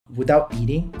Without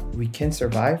eating, we can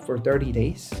survive for 30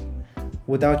 days.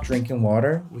 Without drinking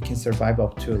water, we can survive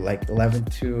up to like 11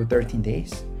 to 13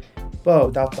 days. But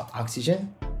without the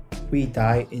oxygen, we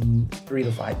die in 3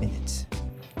 to 5 minutes.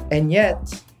 And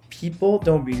yet, people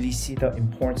don't really see the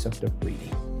importance of the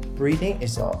breathing. Breathing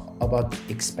is all about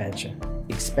expansion.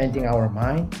 Expanding our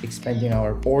mind, expanding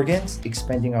our organs,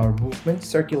 expanding our movement,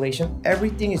 circulation.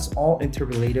 Everything is all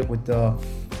interrelated with the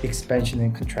expansion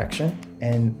and contraction.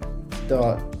 And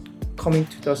the coming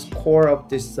to the core of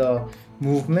this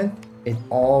movement, it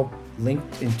all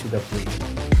linked into the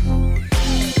breathing.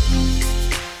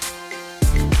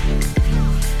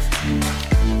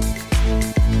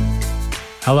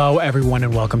 Hello, everyone,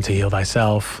 and welcome to Heal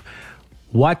Thyself.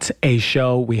 What a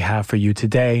show we have for you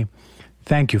today.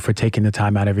 Thank you for taking the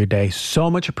time out of your day.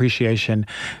 So much appreciation.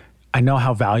 I know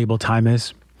how valuable time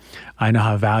is. I know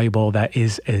how valuable that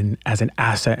is as an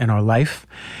asset in our life.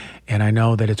 And I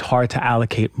know that it's hard to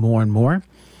allocate more and more.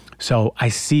 So I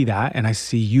see that, and I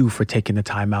see you for taking the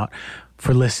time out,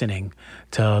 for listening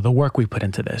to the work we put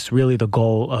into this. Really the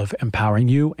goal of empowering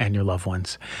you and your loved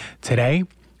ones. Today,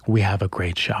 we have a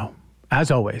great show,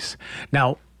 as always.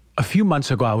 Now, a few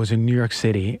months ago, I was in New York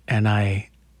City, and I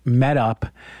met up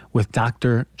with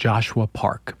Dr. Joshua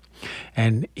Park.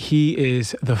 And he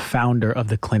is the founder of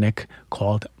the clinic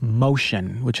called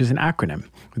Motion, which is an acronym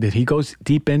that he goes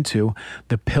deep into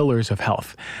the pillars of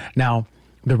health. Now,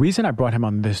 the reason I brought him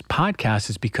on this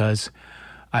podcast is because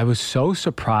I was so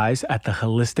surprised at the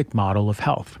holistic model of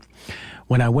health.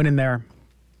 When I went in there,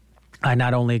 I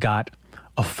not only got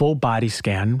a full body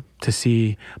scan to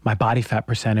see my body fat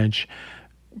percentage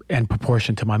in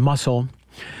proportion to my muscle,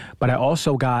 but I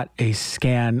also got a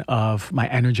scan of my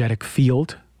energetic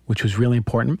field, which was really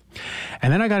important.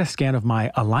 And then I got a scan of my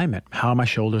alignment, how my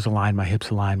shoulders aligned, my hips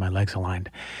aligned, my legs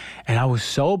aligned. And I was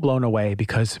so blown away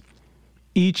because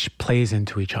each plays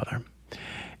into each other.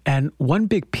 And one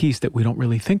big piece that we don't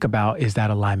really think about is that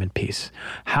alignment piece.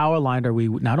 How aligned are we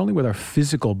not only with our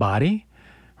physical body,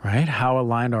 right? How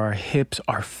aligned are our hips,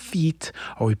 our feet?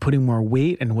 Are we putting more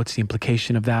weight? And what's the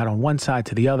implication of that on one side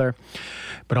to the other?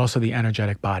 But also the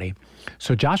energetic body.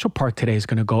 So Joshua Park today is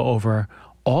going to go over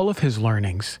all of his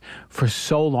learnings for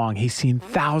so long. He's seen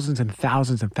thousands and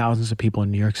thousands and thousands of people in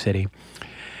New York City.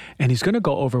 And he's going to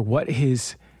go over what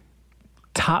his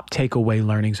top takeaway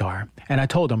learnings are. And I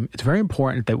told him it's very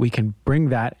important that we can bring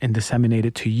that and disseminate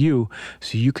it to you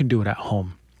so you can do it at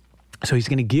home. So he's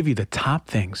going to give you the top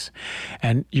things,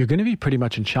 and you're going to be pretty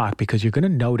much in shock because you're going to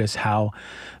notice how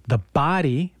the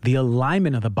body, the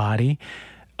alignment of the body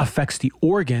affects the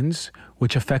organs,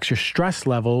 which affects your stress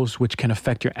levels, which can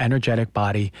affect your energetic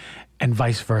body, and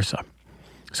vice versa.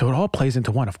 So it all plays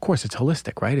into one. Of course, it's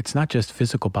holistic, right? It's not just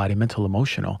physical body, mental,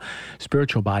 emotional,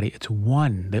 spiritual body. It's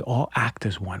one. They all act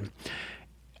as one.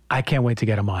 I can't wait to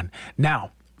get him on.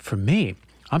 Now, for me,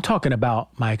 I'm talking about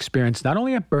my experience, not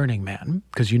only at Burning Man,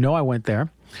 because you know I went there,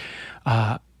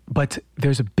 but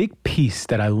there's a big piece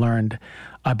that I learned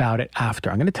about it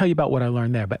after. I'm going to tell you about what I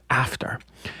learned there, but after,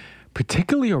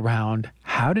 particularly around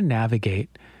how to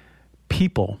navigate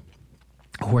people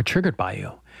who are triggered by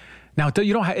you. Now,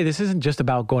 you don't. This isn't just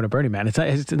about going to Burning Man.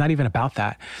 It's not even about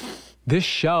that. This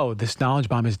show, this Knowledge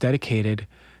Bomb, is dedicated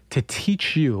to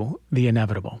teach you the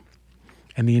inevitable.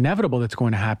 And the inevitable that's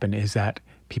going to happen is that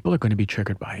people are going to be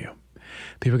triggered by you.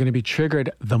 People are going to be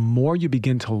triggered the more you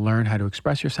begin to learn how to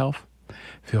express yourself,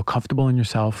 feel comfortable in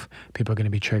yourself. People are going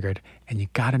to be triggered, and you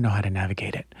got to know how to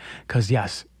navigate it. Because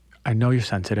yes, I know you're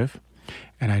sensitive,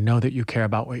 and I know that you care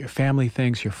about what your family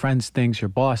thinks, your friends thinks, your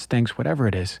boss thinks, whatever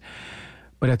it is.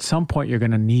 But at some point, you're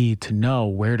going to need to know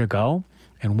where to go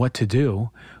and what to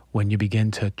do when you begin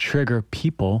to trigger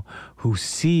people who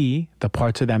see the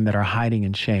parts of them that are hiding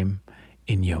in shame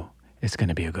in you. It's going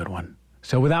to be a good one.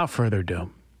 So without further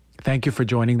ado, thank you for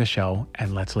joining the show,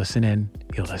 and let's listen in.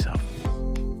 Heal thyself.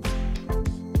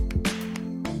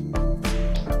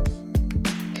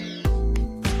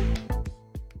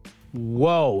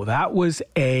 Whoa, that was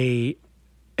an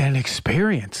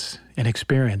experience.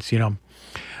 You know,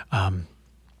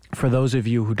 for those of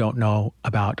you who don't know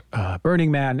about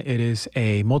Burning Man, it is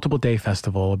a multiple day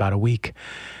festival, about a week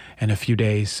and a few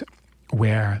days,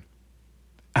 where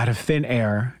out of thin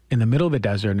air in the middle of the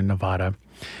desert in Nevada,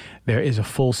 there is a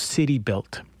full city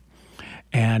built,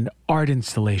 and art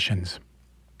installations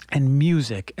and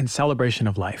music and celebration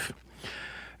of life.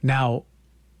 Now,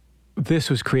 this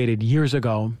was created years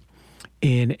ago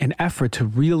in an effort to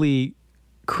really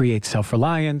create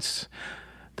self-reliance,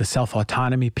 the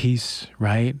self-autonomy piece,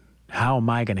 right? How am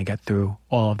I going to get through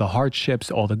all of the hardships,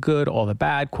 all the good, all the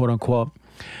bad, quote unquote?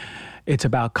 It's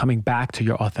about coming back to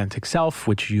your authentic self,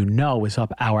 which you know is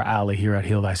up our alley here at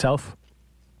Heal Thyself.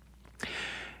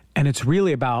 And it's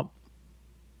really about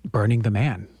burning the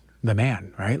man,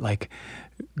 right? Like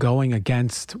going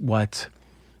against what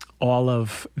all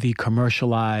of the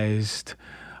commercialized,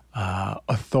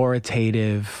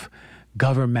 authoritative,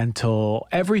 governmental,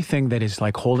 everything that is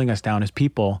like holding us down as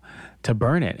people, to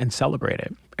burn it and celebrate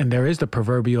it. And there is the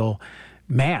proverbial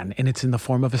man, and it's in the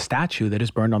form of a statue that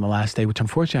is burned on the last day, which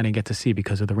unfortunately I didn't get to see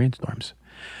because of the rainstorms.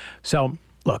 So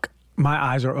look, my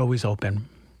eyes are always open.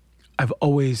 I've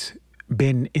always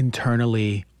been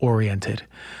internally oriented.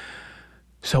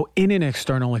 So in an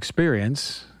external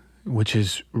experience, which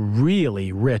is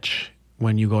really rich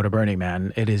when you go to Burning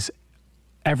Man, it is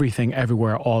everything,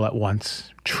 everywhere, all at once,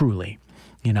 truly.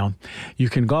 You know, you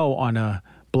can go on a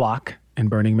block in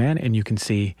Burning Man and you can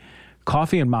see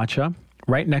coffee and matcha,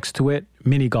 right next to it,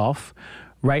 mini golf,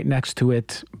 right next to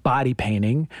it, body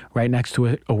painting, right next to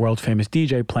it, a world famous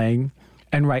DJ playing,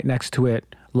 and right next to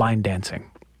it, line dancing,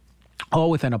 all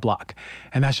within a block.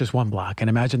 And that's just one block. And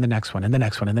imagine the next one and the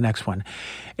next one and the next one.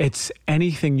 It's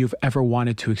anything you've ever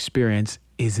wanted to experience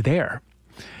is there.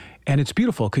 And it's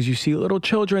beautiful because you see little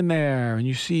children there, and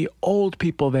you see old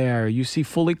people there, you see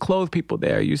fully clothed people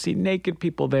there, you see naked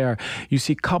people there, you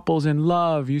see couples in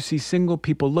love, you see single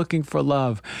people looking for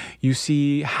love, you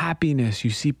see happiness, you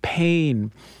see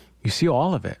pain, you see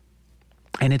all of it.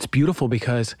 And it's beautiful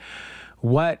because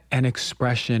what an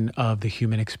expression of the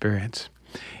human experience.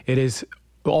 It is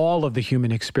all of the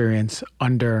human experience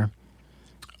under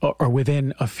or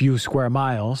within a few square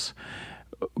miles,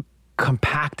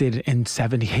 compacted in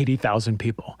 70, 80,000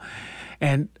 people.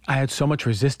 And I had so much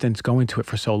resistance going to it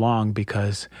for so long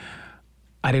because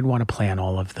I didn't want to plan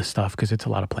all of the stuff because it's a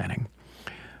lot of planning.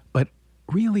 But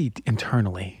really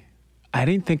internally, I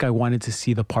didn't think I wanted to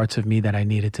see the parts of me that I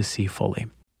needed to see fully.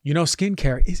 You know,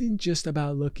 skincare isn't just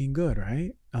about looking good,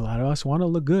 right? A lot of us want to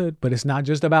look good, but it's not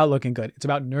just about looking good. It's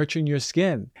about nurturing your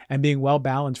skin and being well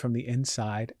balanced from the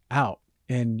inside out.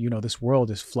 And, you know, this world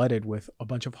is flooded with a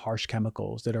bunch of harsh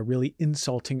chemicals that are really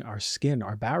insulting our skin,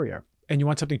 our barrier. And you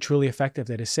want something truly effective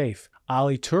that is safe.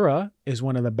 Alitura is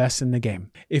one of the best in the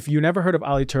game. If you never heard of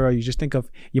Alitura, you just think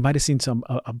of, you might have seen some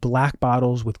black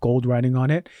bottles with gold writing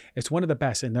on it. It's one of the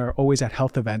best, and they're always at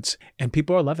health events, and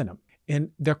people are loving them.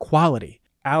 And their quality.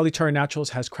 Alitura Naturals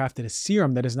has crafted a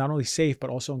serum that is not only safe, but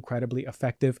also incredibly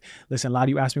effective. Listen, a lot of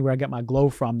you ask me where I get my glow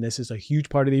from. This is a huge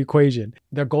part of the equation.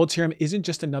 Their gold serum isn't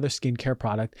just another skincare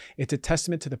product. It's a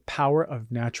testament to the power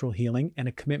of natural healing and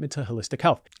a commitment to holistic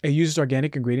health. It uses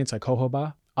organic ingredients like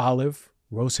jojoba, olive,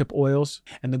 rosehip oils,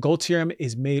 and the gold serum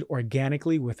is made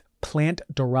organically with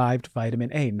plant-derived vitamin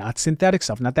A, not synthetic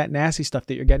stuff, not that nasty stuff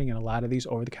that you're getting in a lot of these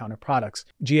over-the-counter products.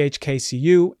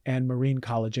 GHKCU and marine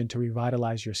collagen to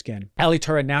revitalize your skin.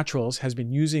 Alitura Naturals has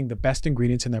been using the best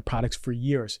ingredients in their products for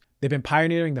years. They've been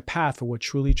pioneering the path for what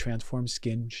truly transformed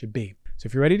skin should be. So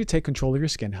if you're ready to take control of your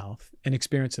skin health and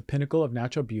experience the pinnacle of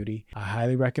natural beauty, I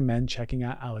highly recommend checking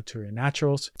out Alitura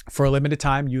Naturals. For a limited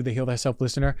time, you, the Heal Thyself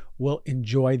listener, will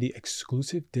enjoy the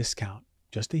exclusive discount,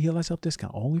 just the Heal Thyself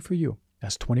discount, only for you.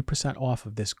 That's 20% off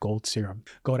of this gold serum.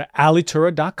 Go to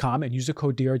alitura.com and use the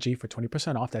code DRG for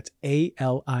 20% off. That's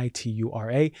ALITURA.com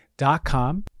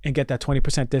and get that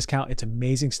 20% discount. It's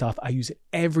amazing stuff. I use it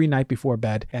every night before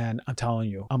bed, and I'm telling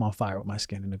you, I'm on fire with my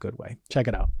skin in a good way. Check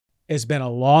it out. It's been a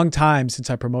long time since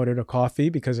I promoted a coffee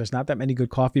because there's not that many good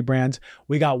coffee brands.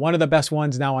 We got one of the best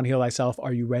ones now on Heal Thyself.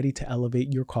 Are you ready to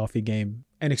elevate your coffee game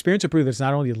and experience a brew that's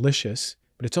not only delicious,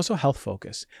 but it's also health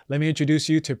focused? Let me introduce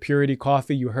you to Purity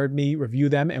Coffee. You heard me review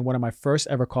them in one of my first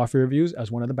ever coffee reviews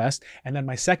as one of the best, and then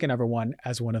my second ever one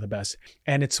as one of the best.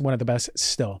 And it's one of the best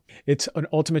still. It's an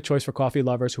ultimate choice for coffee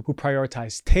lovers who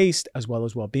prioritize taste as well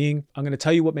as well-being. I'm going to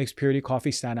tell you what makes Purity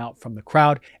Coffee stand out from the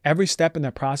crowd. Every step in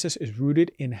their process is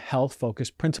rooted in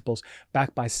health-focused principles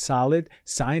backed by solid,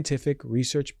 scientific,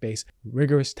 research-based,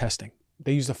 rigorous testing.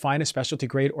 They use the finest specialty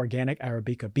grade organic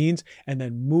Arabica beans and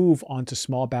then move on to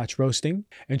small batch roasting,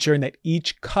 ensuring that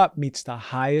each cup meets the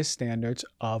highest standards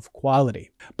of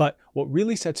quality. But what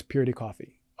really sets Purity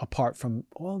Coffee apart from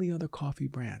all the other coffee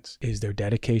brands is their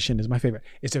dedication, is my favorite.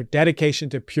 It's their dedication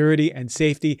to purity and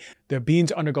safety. Their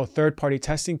beans undergo third-party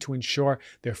testing to ensure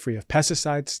they're free of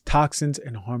pesticides, toxins,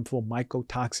 and harmful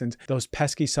mycotoxins, those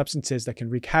pesky substances that can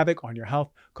wreak havoc on your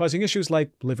health, causing issues like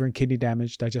liver and kidney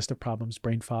damage, digestive problems,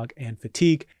 brain fog, and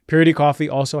fatigue. Purity Coffee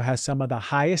also has some of the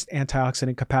highest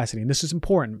antioxidant capacity. And this is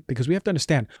important because we have to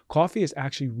understand coffee is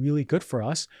actually really good for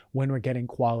us when we're getting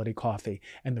quality coffee.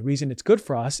 And the reason it's good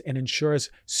for us and ensures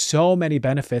so many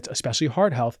benefits, especially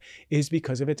heart health, is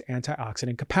because of its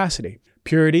antioxidant capacity.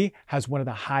 Purity has one of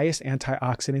the highest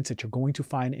antioxidants that you're going to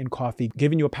find in coffee,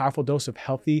 giving you a powerful dose of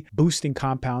healthy, boosting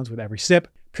compounds with every sip.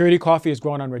 Purity Coffee is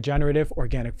grown on regenerative,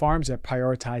 organic farms that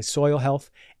prioritize soil health,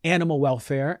 animal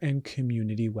welfare, and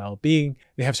community well-being.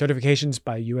 They have certifications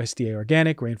by USDA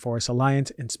Organic, Rainforest Alliance,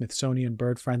 and Smithsonian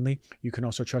Bird Friendly. You can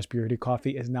also trust Purity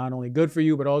Coffee is not only good for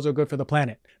you, but also good for the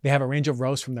planet. They have a range of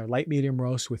roasts, from their light medium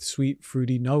roast with sweet,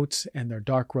 fruity notes and their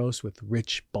dark roast with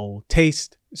rich, bold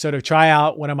taste. So to try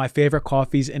out one of my favorite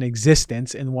coffees in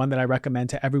existence, and one that I recommend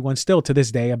to everyone still to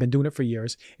this day, I've been doing it for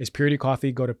years, is Purity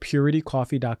Coffee. Go to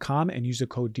puritycoffee.com and use the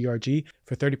code DRG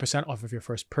for 30% off of your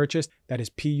first purchase. That is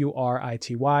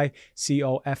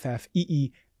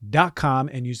puritycoffee.com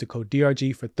and use the code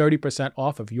DRG for 30%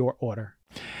 off of your order.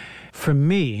 For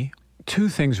me, two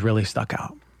things really stuck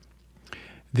out.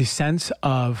 The sense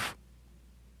of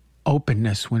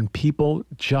openness when people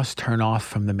just turn off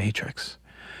from the matrix.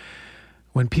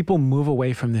 When people move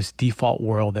away from this default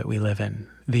world that we live in,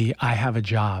 the I have a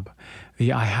job,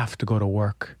 the I have to go to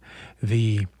work,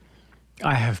 the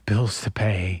I have bills to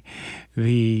pay,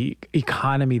 the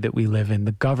economy that we live in,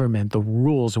 the government, the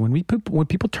rules, when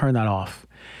people turn that off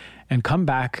and come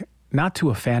back not to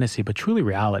a fantasy, but truly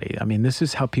reality. I mean, this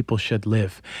is how people should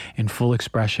live, in full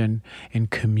expression, in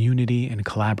community, in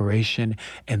collaboration,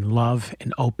 in love,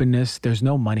 in openness. There's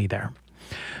no money there.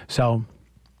 So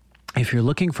if you're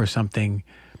looking for something,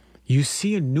 you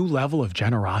see a new level of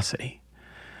generosity,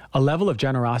 a level of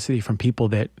generosity from people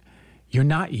that you're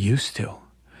not used to.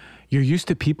 You're used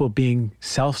to people being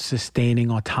self-sustaining,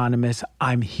 autonomous.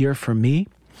 I'm here for me.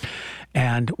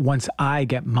 And once I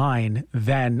get mine,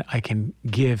 then I can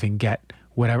give and get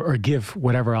whatever, or give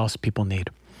whatever else people need.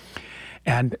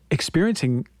 And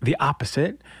experiencing the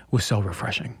opposite was so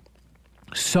refreshing.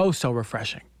 So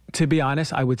refreshing. To be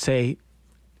honest, I would say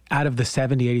out of the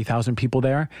 70, 80,000 people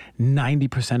there,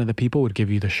 90% of the people would give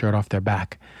you the shirt off their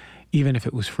back, even if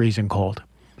it was freezing cold.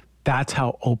 That's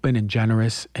how open and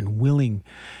generous and willing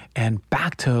and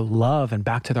back to love and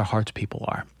back to their hearts people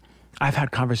are. I've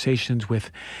had conversations with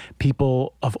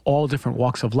people of all different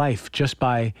walks of life just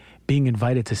by being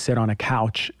invited to sit on a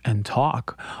couch and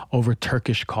talk over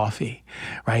Turkish coffee,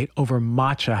 right? Over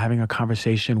matcha, having a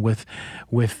conversation with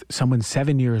someone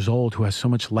 7 years old who has so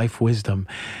much life wisdom,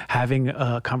 having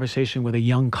a conversation with a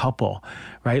young couple,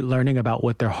 right? Learning about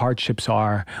what their hardships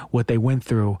are, what they went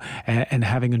through, and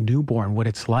having a newborn, what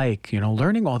it's like,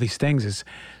 learning all these things is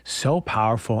so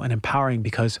powerful and empowering,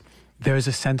 because there's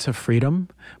a sense of freedom,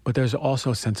 but there's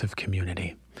also a sense of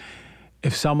community.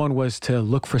 If someone was to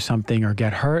look for something or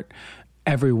get hurt,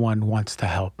 everyone wants to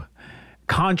help.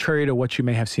 Contrary to what you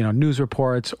may have seen on news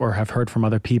reports or have heard from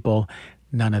other people,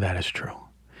 none of that is true.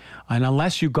 And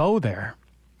unless you go there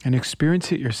and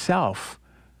experience it yourself,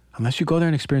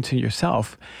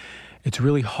 it's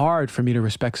really hard for me to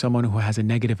respect someone who has a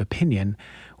negative opinion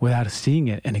without seeing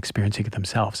it and experiencing it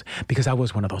themselves, because I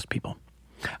was one of those people.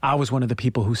 I was one of the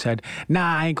people who said,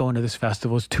 nah, I ain't going to this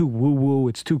festival. It's too woo-woo.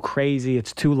 It's too crazy.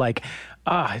 It's too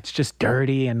it's just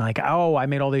dirty. And I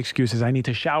made all the excuses. I need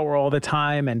to shower all the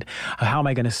time. And how am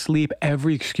I going to sleep?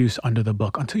 Every excuse under the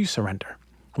book until you surrender,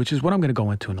 which is what I'm going to go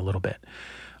into in a little bit.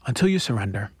 Until you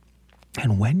surrender.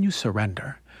 And when you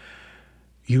surrender,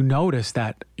 you notice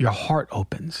that your heart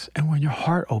opens. And when your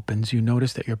heart opens, you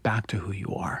notice that you're back to who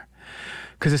you are.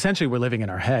 Because essentially we're living in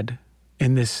our head,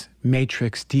 in this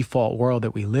matrix default world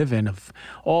that we live in, of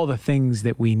all the things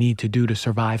that we need to do to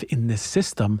survive in this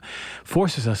system,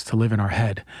 forces us to live in our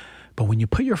head. But when you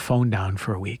put your phone down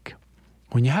for a week,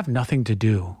 when you have nothing to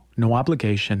do, no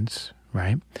obligations,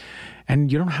 right?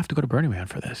 And you don't have to go to Burning Man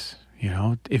for this.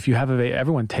 If you have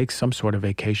everyone takes some sort of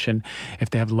vacation if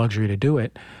they have the luxury to do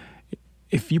it.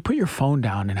 If you put your phone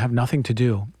down and have nothing to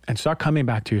do and start coming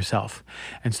back to yourself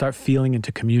and start feeling into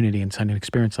community and an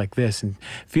experience like this, and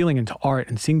feeling into art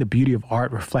and seeing the beauty of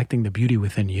art reflecting the beauty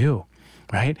within you,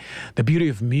 right? The beauty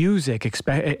of music,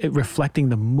 reflecting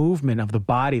the movement of the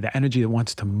body, the energy that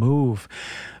wants to move,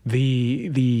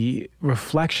 the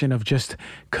reflection of just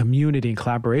community and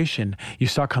collaboration, you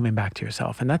start coming back to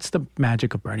yourself. And that's the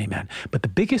magic of Burning Man. But the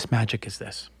biggest magic is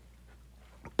this.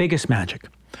 Biggest magic.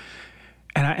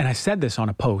 And I said this on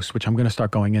a post, which I'm going to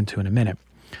start going into in a minute.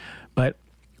 But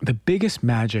the biggest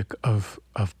magic of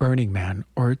Burning Man,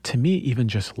 or to me, even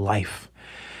just life,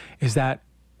 is that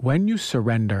when you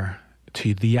surrender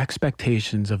to the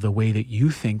expectations of the way that you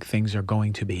think things are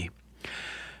going to be,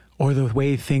 or the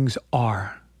way things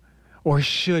are, or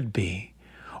should be,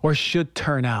 or should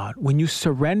turn out, when you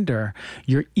surrender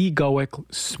your egoic,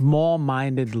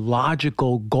 small-minded,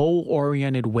 logical,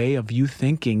 goal-oriented way of you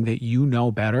thinking that you know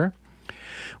better,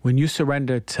 when you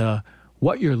surrender to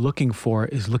what you're looking for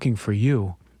is looking for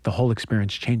you, the whole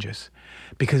experience changes,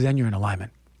 because then you're in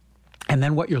alignment. And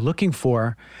then what you're looking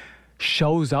for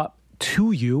shows up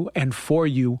to you and for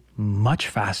you much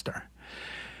faster.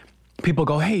 People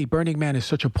go, hey, Burning Man is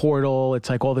such a portal. It's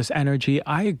like all this energy.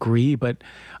 I agree, but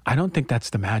I don't think that's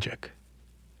the magic.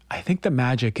 I think the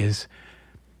magic is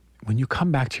when you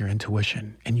come back to your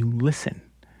intuition and you listen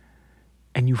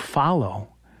and you follow,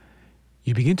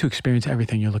 you begin to experience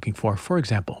everything you're looking for. For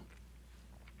example,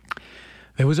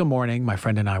 there was a morning my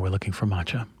friend and I were looking for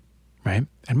matcha, right?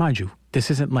 And mind you,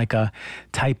 this isn't like a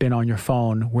type in on your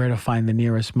phone where to find the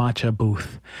nearest matcha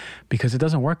booth, because it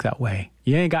doesn't work that way.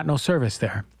 You ain't got no service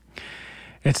there.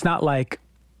 It's not like,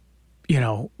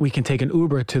 we can take an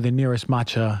Uber to the nearest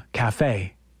matcha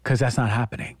cafe, because that's not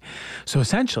happening. So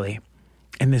essentially,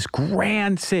 in this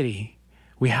grand city,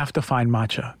 we have to find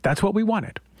matcha. That's what we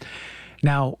wanted.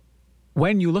 Now,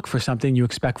 when you look for something, you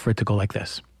expect for it to go like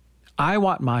this. I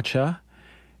want matcha,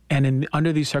 and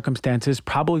under these circumstances,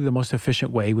 probably the most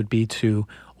efficient way would be to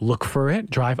look for it,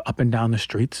 drive up and down the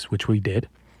streets, which we did,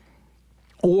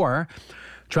 or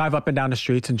drive up and down the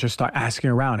streets and just start asking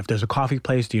around. If there's a coffee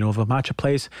place, do you know of a matcha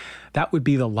place? That would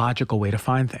be the logical way to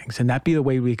find things, and that'd be the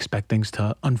way we expect things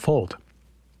to unfold.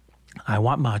 I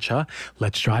want matcha.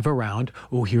 Let's drive around.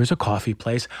 Oh, here's a coffee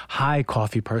place. Hi,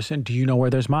 coffee person. Do you know where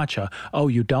there's matcha? Oh,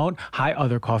 you don't? Hi,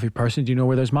 other coffee person. Do you know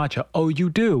where there's matcha? Oh, you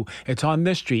do. It's on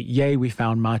this street. Yay, we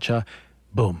found matcha.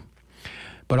 Boom.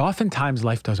 But oftentimes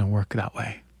life doesn't work that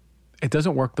way. It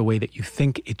doesn't work the way that you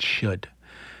think it should.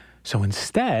 So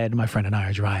instead, my friend and I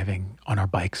are driving on our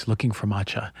bikes looking for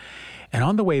matcha. And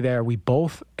on the way there, we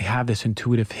both have this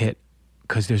intuitive hit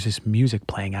because there's this music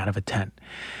playing out of a tent.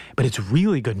 But it's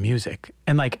really good music.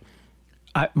 And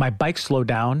my bike slowed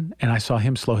down and I saw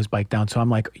him slow his bike down. So I'm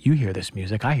like, you hear this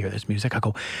music, I hear this music. I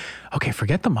go, okay,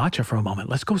 forget the matcha for a moment.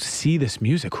 Let's go see this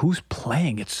music. Who's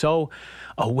playing? It's so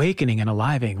awakening and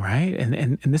aliving, right?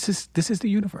 And this is the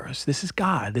universe. This is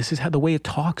God. This is how the way it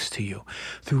talks to you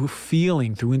through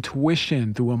feeling, through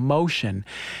intuition, through emotion.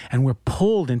 And we're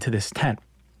pulled into this tent.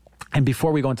 And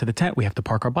before we go into the tent, we have to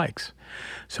park our bikes.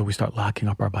 So we start locking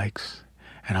up our bikes.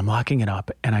 And I'm locking it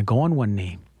up. And I go on one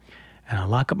knee. And I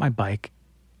lock up my bike.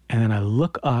 And then I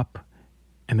look up.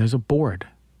 And there's a board.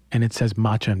 And it says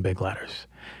matcha in big letters.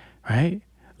 Right?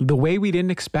 The way we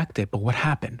didn't expect it. But what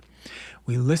happened?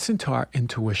 We listened to our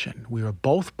intuition. We were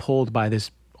both pulled by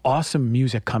this awesome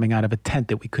music coming out of a tent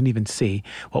that we couldn't even see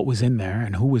what was in there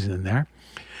and who was in there.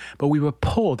 But we were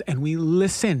pulled and we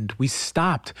listened. We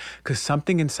stopped because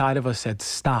something inside of us said,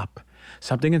 stop.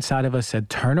 Something inside of us said,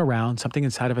 turn around. Something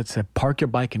inside of us said, park your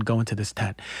bike and go into this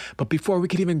tent. But before we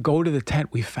could even go to the tent,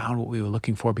 we found what we were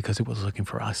looking for because it was looking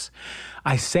for us.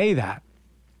 I say that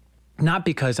not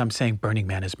because I'm saying Burning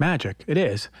Man is magic. It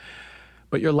is.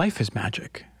 But your life is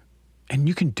magic. And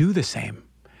you can do the same.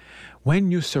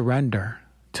 When you surrender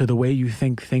to the way you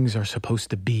think things are supposed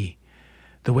to be,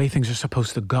 the way things are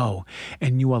supposed to go,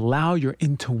 and you allow your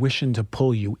intuition to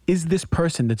pull you. Is this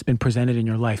person that's been presented in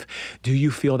your life, do you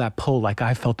feel that pull like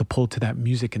I felt the pull to that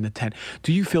music in the tent?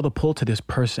 Do you feel the pull to this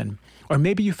person? Or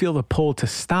maybe you feel the pull to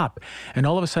stop and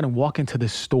all of a sudden walk into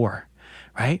this store,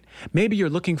 right? Maybe you're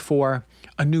looking for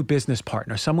a new business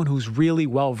partner, someone who's really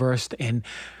well-versed in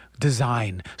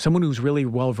design, someone who's really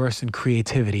well-versed in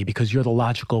creativity because you're the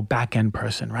logical back-end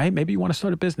person, right? Maybe you want to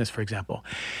start a business, for example,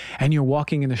 and you're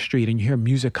walking in the street and you hear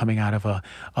music coming out of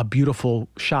a beautiful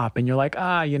shop and you're like,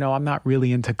 I'm not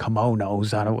really into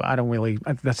kimonos. I don't really,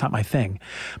 that's not my thing.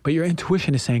 But your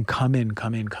intuition is saying, come in,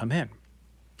 come in, come in.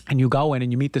 And you go in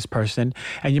and you meet this person,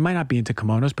 and you might not be into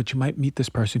kimonos, but you might meet this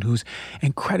person who's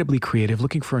incredibly creative,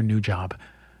 looking for a new job,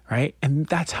 right? And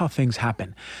that's how things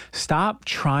happen. Stop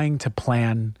trying to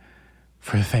plan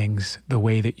for things the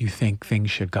way that you think things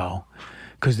should go,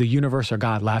 because the universe or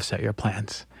God laughs at your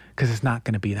plans, because it's not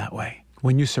going to be that way.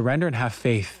 When you surrender and have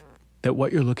faith that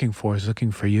what you're looking for is looking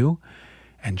for you,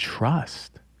 and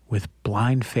trust with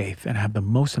blind faith, and have the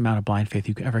most amount of blind faith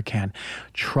you ever can,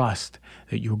 trust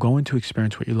that you're going to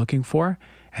experience what you're looking for,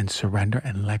 and surrender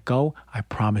and let go, I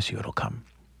promise you it'll come.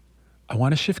 I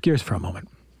want to shift gears for a moment.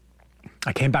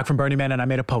 I came back from Burning Man and I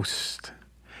made a post.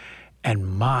 And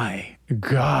my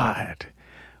God,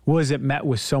 was it met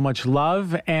with so much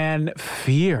love and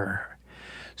fear.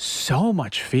 So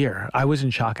much fear. I was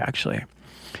in shock, actually.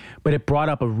 But it brought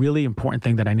up a really important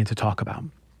thing that I need to talk about.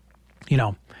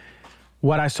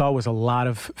 What I saw was a lot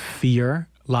of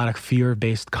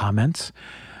fear-based comments,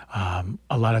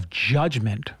 a lot of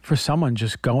judgment for someone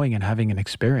just going and having an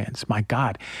experience. My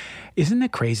God, isn't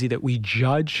it crazy that we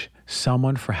judge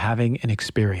someone for having an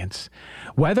experience,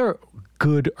 whether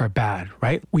good or bad,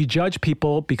 right? We judge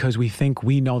people because we think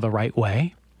we know the right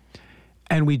way,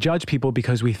 and we judge people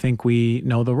because we think we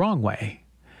know the wrong way.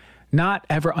 not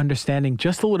ever understanding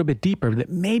just a little bit deeper that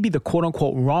maybe the quote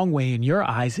unquote wrong way in your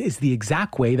eyes is the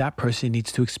exact way that person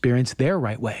needs to experience their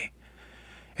right way.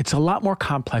 It's a lot more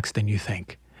complex than you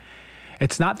think.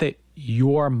 It's not that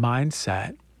your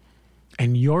mindset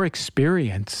and your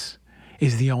experience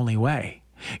is the only way.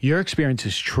 Your experience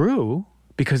is true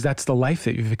because that's the life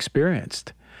that you've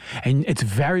experienced. And it's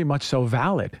very much so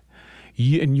valid.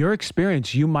 In your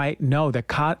experience, you might know that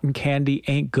cotton candy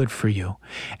ain't good for you.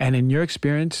 And in your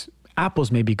experience,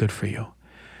 apples may be good for you.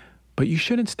 But you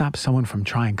shouldn't stop someone from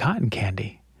trying cotton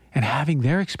candy and having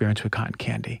their experience with cotton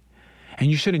candy.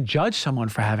 And you shouldn't judge someone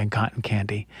for having cotton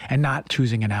candy and not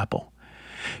choosing an apple.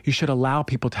 You should allow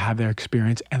people to have their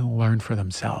experience and learn for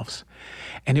themselves.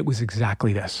 And it was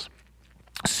exactly this.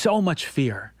 So much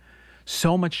fear,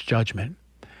 so much judgment.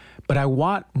 But I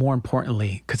want, more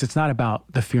importantly, because it's not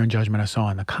about the fear and judgment I saw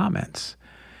in the comments,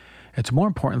 it's more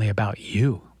importantly about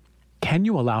you. Can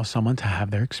you allow someone to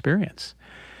have their experience?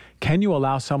 Can you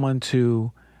allow someone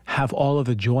to have all of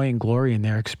the joy and glory in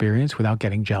their experience without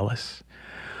getting jealous?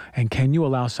 And can you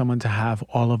allow someone to have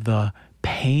all of the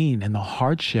pain and the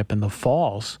hardship and the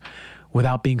falls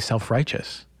without being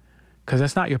self-righteous? Because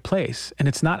that's not your place. And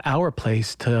it's not our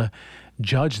place to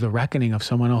judge the reckoning of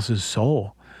someone else's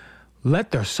soul.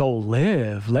 Let their soul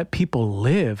live. Let people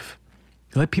live.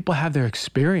 Let people have their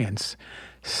experience.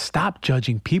 Stop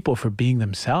judging people for being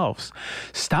themselves.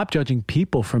 Stop judging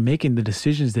people for making the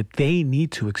decisions that they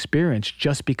need to experience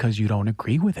just because you don't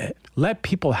agree with it. Let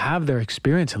people have their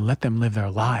experience and let them live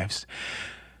their lives.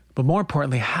 But more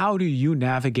importantly, how do you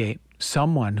navigate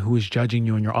someone who is judging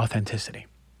you in your authenticity?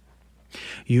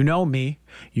 You know me.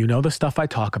 You know the stuff I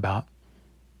talk about.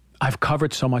 I've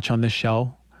covered so much on this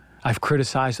show. I've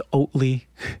criticized Oatly.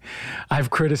 I've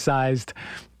criticized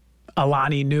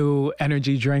Alani Nu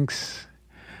energy drinks.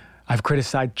 I've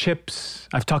criticized chips.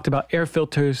 I've talked about air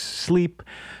filters, sleep,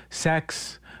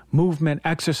 sex, movement,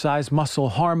 exercise, muscle,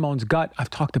 hormones, gut. I've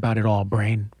talked about it all,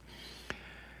 brain.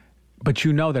 But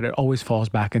you know that it always falls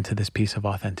back into this piece of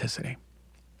authenticity.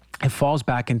 It falls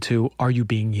back into, are you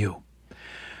being you?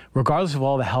 Regardless of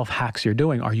all the health hacks you're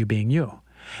doing, are you being you?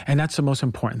 And that's the most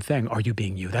important thing. Are you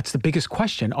being you? That's the biggest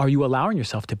question. Are you allowing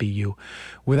yourself to be you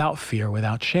without fear,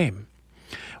 without shame?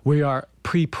 We are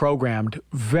pre-programmed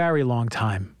very long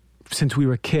time since we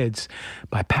were kids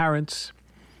by parents,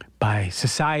 by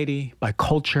society, by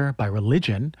culture, by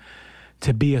religion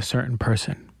to be a certain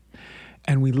person.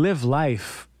 And we live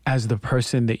life as the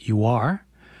person that you are.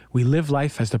 We live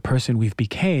life as the person we've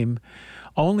became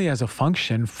only as a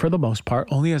function, for the most part,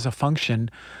 only as a function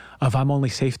of I'm only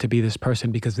safe to be this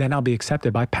person because then I'll be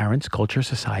accepted by parents, culture,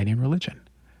 society, and religion.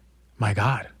 My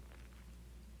God,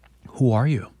 who are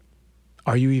you?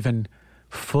 Are you even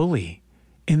fully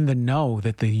in the know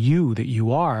that the you that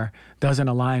you are doesn't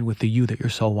align with the you that your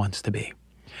soul wants to be?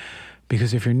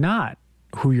 Because if you're not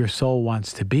who your soul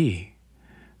wants to be,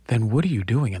 then what are you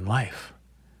doing in life?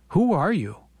 Who are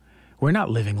you? We're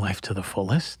not living life to the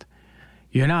fullest.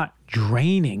 You're not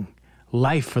draining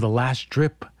life for the last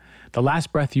drip. The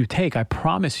last breath you take, I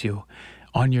promise you,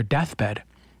 on your deathbed,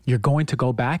 you're going to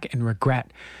go back and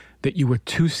regret that you were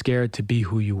too scared to be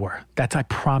who you were. I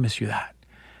promise you that.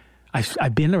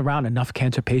 I've been around enough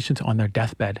cancer patients on their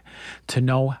deathbed to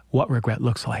know what regret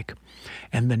looks like.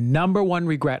 And the number one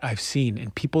regret I've seen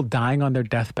in people dying on their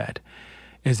deathbed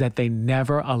is that they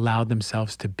never allowed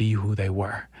themselves to be who they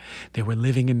were. They were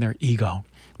living in their ego.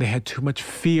 They had too much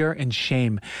fear and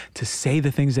shame to say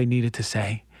the things they needed to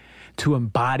say, to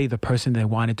embody the person they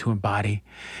wanted to embody.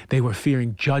 They were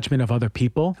fearing judgment of other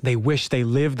people. They wish they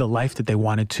lived the life that they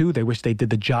wanted to. They wish they did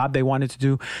the job they wanted to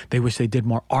do. They wish they did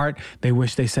more art. They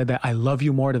wish they said that I love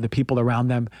you more to the people around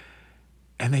them.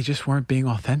 And they just weren't being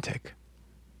authentic.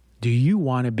 Do you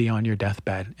want to be on your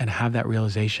deathbed and have that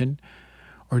realization?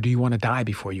 Or do you want to die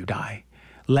before you die?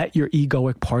 Let your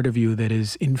egoic part of you that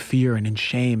is in fear and in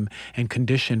shame and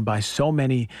conditioned by so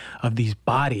many of these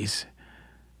bodies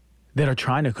that are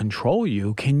trying to control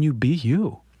you, can you be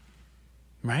you?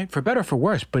 Right? For better or for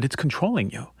worse, but it's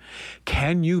controlling you.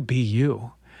 Can you be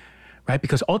you? Right?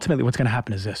 Because ultimately what's going to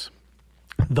happen is this.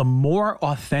 The more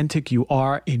authentic you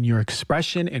are in your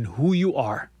expression and who you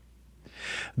are,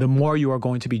 the more you are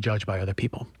going to be judged by other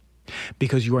people.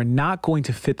 Because you are not going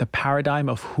to fit the paradigm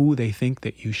of who they think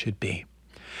that you should be.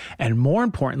 And more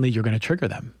importantly, you're going to trigger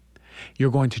them.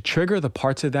 You're going to trigger the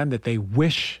parts of them that they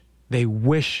wish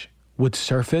would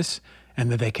surface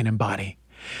and that they can embody.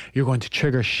 You're going to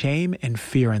trigger shame and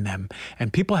fear in them.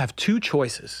 And people have two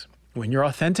choices. When you're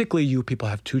authentically you, people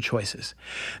have two choices.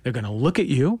 They're going to look at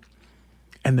you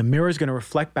And the mirror is going to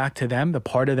reflect back to them the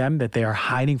part of them that they are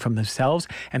hiding from themselves.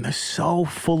 And they're so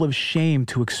full of shame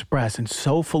to express and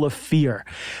so full of fear,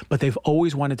 but they've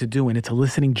always wanted to do. And it's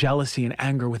eliciting jealousy and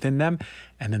anger within them.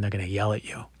 And then they're going to yell at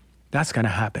you. That's going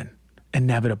to happen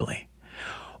inevitably.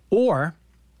 Or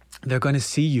they're going to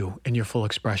see you in your full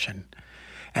expression.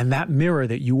 And that mirror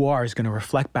that you are is going to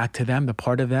reflect back to them the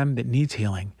part of them that needs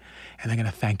healing. And they're going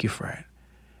to thank you for it.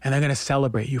 And they're going to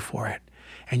celebrate you for it.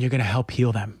 And you're going to help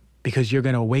heal them, because you're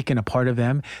going to awaken a part of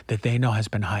them that they know has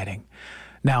been hiding.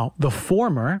 Now, the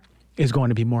former is going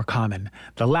to be more common.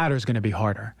 The latter is going to be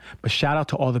harder. But shout out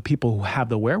to all the people who have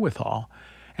the wherewithal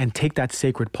and take that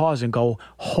sacred pause and go,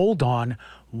 hold on,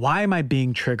 why am I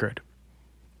being triggered?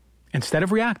 Instead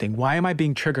of reacting, why am I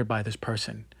being triggered by this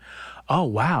person? Oh,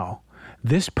 wow,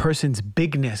 this person's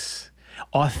bigness,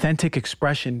 authentic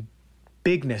expression,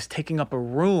 bigness, taking up a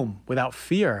room without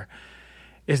fear,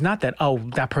 is not that, oh,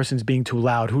 that person's being too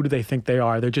loud. Who do they think they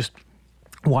are? They just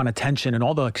want attention and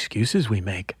all the excuses we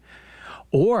make.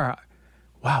 Or,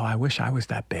 wow, I wish I was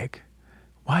that big.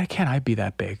 Why can't I be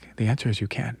that big? The answer is you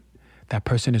can. That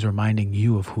person is reminding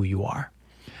you of who you are.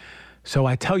 So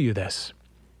I tell you this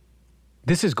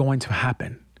is going to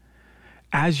happen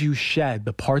as you shed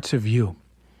the parts of you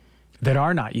that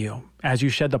are not you, as you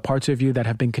shed the parts of you that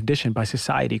have been conditioned by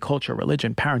society, culture,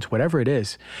 religion, parents, whatever it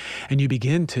is, and you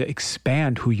begin to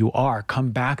expand who you are,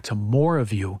 come back to more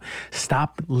of you,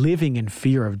 stop living in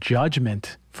fear of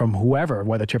judgment from whoever,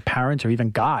 whether it's your parents or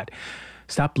even God.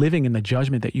 Stop living in the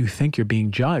judgment that you think you're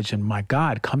being judged. And my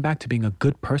God, come back to being a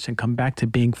good person. Come back to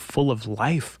being full of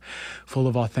life, full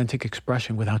of authentic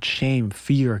expression without shame,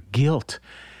 fear, guilt.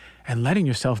 And letting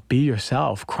yourself be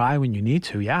yourself. Cry when you need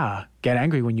to, yeah. Get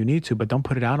angry when you need to, but don't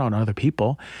put it out on other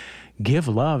people. Give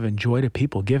love and joy to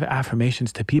people. Give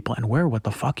affirmations to people, and wear what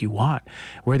the fuck you want.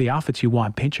 Wear the outfits you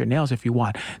want. Paint your nails if you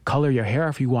want. Color your hair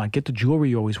if you want. Get the jewelry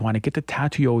you always wanted. Get the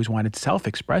tattoo you always wanted.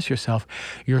 Self-express yourself.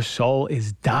 Your soul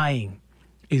is dying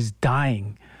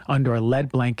under a lead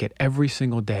blanket every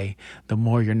single day, the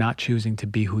more you're not choosing to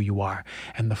be who you are.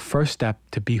 And the first step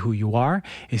to be who you are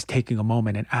is taking a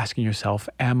moment and asking yourself,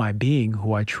 am I being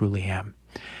who I truly am?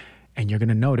 And you're going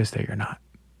to notice that you're not.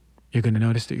 You're going to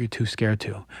notice that you're too scared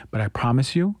to. But I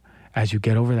promise you, as you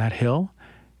get over that hill,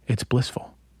 it's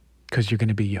blissful, because you're going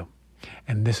to be you.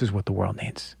 And this is what the world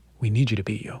needs. We need you to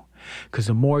be you. Because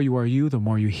the more you are you, the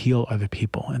more you heal other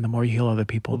people. And the more you heal other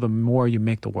people, the more you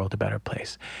make the world a better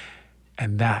place.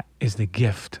 And that is the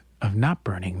gift of not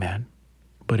Burning Man,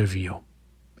 but of you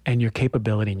and your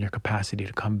capability and your capacity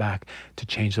to come back to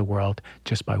change the world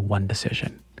just by one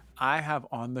decision. I have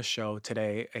on the show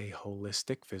today a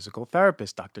holistic physical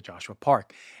therapist, Dr. Joshua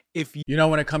Park.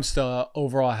 When it comes to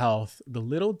overall health, the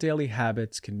little daily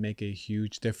habits can make a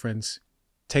huge difference.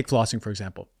 Take flossing, for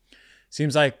example.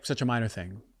 Seems like such a minor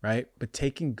thing, right? But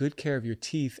taking good care of your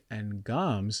teeth and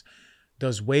gums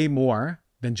does way more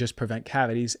than just prevent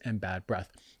cavities and bad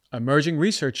breath. Emerging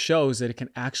research shows that it can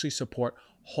actually support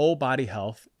whole body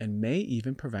health and may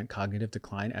even prevent cognitive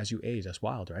decline as you age. That's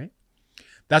wild, right?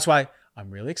 That's why I'm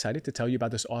really excited to tell you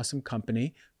about this awesome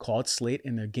company called Slate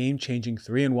and their game-changing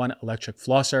 3-in-1 electric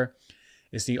flosser.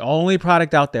 It's the only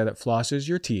product out there that flosses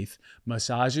your teeth,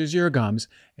 massages your gums,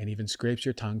 and even scrapes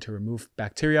your tongue to remove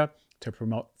bacteria to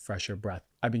promote fresher breath.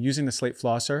 I've been using the Slate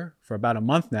flosser for about a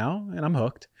month now, and I'm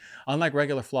hooked. Unlike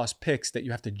regular floss picks that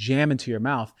you have to jam into your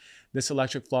mouth, this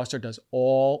electric flosser does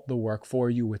all the work for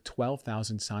you with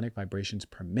 12,000 sonic vibrations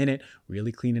per minute,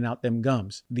 really cleaning out them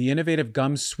gums. The innovative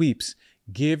gum sweeps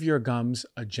give your gums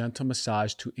a gentle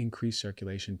massage to increase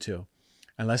circulation too.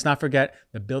 And let's not forget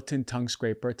the built-in tongue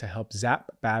scraper to help zap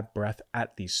bad breath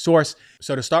at the source.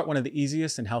 So to start one of the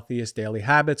easiest and healthiest daily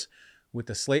habits with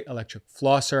the Slate electric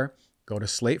flosser, go to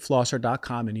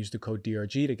slateflosser.com and use the code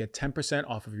DRG to get 10%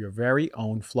 off of your very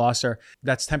own flosser.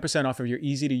 That's 10% off of your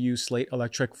easy-to-use Slate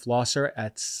electric flosser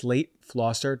at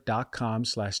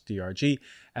slateflosser.com/DRG,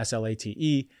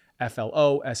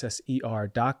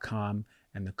 SLATEFLOSSER.com,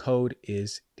 and the code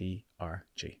is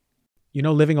DRG.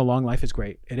 Living a long life is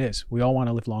great. It is. We all want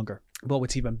to live longer. But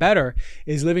what's even better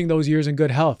is living those years in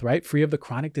good health, right? Free of the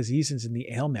chronic diseases and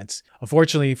the ailments.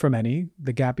 Unfortunately, for many,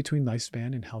 the gap between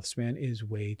lifespan and health span is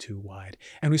way too wide.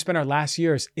 And we spend our last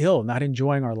years ill, not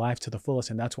enjoying our life to the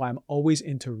fullest. And that's why I'm always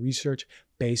into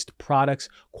research-based products,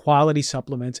 quality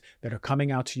supplements that are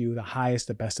coming out to you, the highest,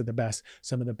 the best of the best,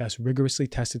 some of the best rigorously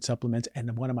tested supplements.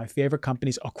 And one of my favorite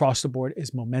companies across the board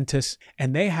is Momentous.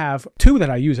 And they have two that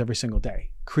I use every single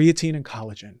day: creatine and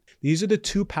collagen. These are the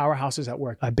two powerhouses at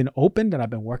work. I've been opened and I've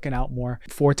been working out more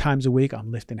 4 times a week.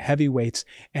 I'm lifting heavy weights,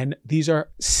 and these are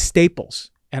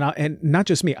staples And not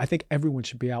just me, I think everyone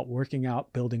should be out working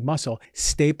out, building muscle,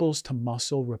 staples to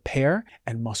muscle repair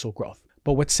and muscle growth.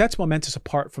 But what sets Momentous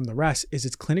apart from the rest is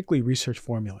its clinically researched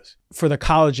formulas. For the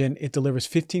collagen, it delivers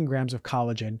 15 grams of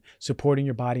collagen, supporting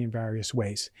your body in various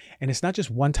ways. And it's not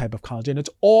just one type of collagen, it's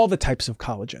all the types of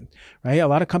collagen, right? A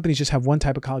lot of companies just have one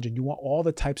type of collagen. You want all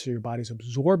the types of your body's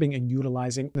absorbing and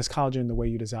utilizing this collagen the way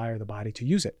you desire the body to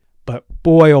use it. But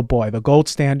boy, oh boy, the gold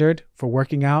standard for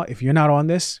working out, if you're not on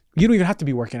this, you don't even have to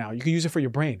be working out. You can use it for your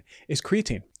brain. It's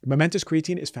creatine. Momentous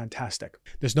creatine is fantastic.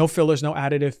 There's no fillers, no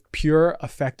additive, pure,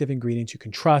 effective ingredients you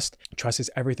can trust. Trust is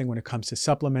everything when it comes to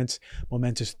supplements.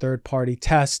 Momentous third-party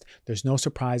test. There's no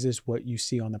surprises. What you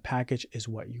see on the package is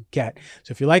what you get.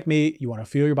 So if you're like me, you want to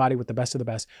fuel your body with the best of the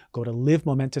best, go to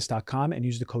livemomentous.com and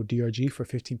use the code DRG for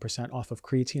 15% off of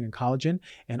creatine and collagen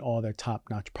and all their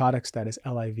top-notch products. That is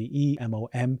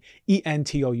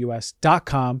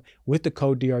livemomentous.com with the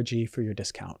code DRG for your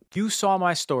discount. You saw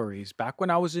my stories back when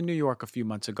I was in New York a few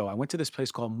months ago. I went to this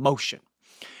place called Motion.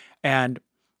 And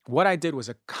what I did was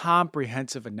a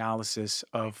comprehensive analysis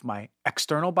of my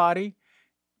external body,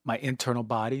 my internal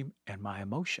body, and my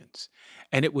emotions.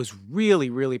 And it was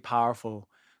really, really powerful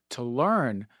to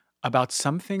learn about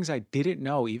some things I didn't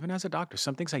know, even as a doctor,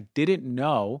 some things I didn't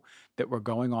know that were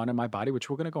going on in my body, which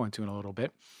we're going to go into in a little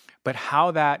bit, but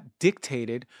how that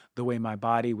dictated the way my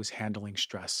body was handling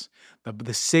stress,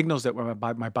 the signals that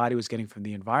my body was getting from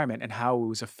the environment and how it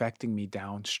was affecting me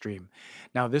downstream.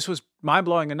 Now, this was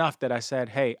mind-blowing enough that I said,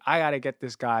 hey, I got to get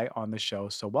this guy on the show.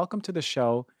 So welcome to the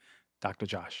show, Dr.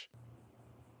 Josh.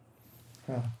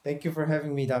 Thank you for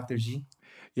having me, Dr. G.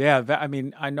 Yeah, I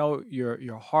mean, I know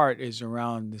your heart is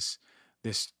around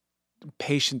this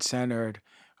patient-centered,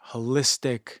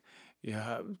 holistic,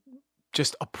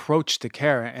 just approach to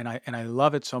care, and I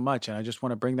love it so much, and I just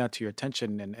want to bring that to your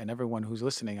attention and everyone who's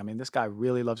listening. I mean, this guy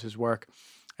really loves his work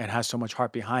and has so much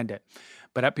heart behind it.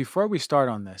 But before we start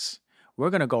on this, we're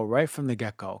going to go right from the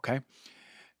get-go, okay?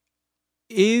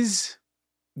 Is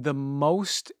the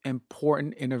most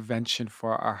important intervention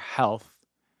for our health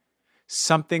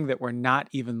something that we're not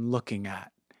even looking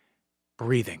at?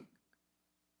 Breathing.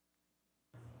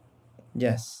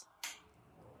 Yes.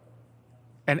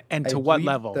 And to what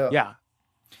level? Yeah.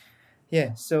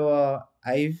 Yeah. So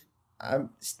I'm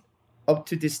up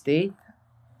to this date,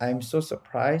 I'm so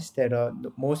surprised that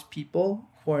most people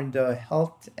who are in the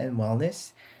health and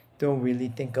wellness don't really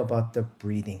think about the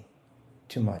breathing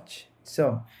too much.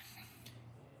 So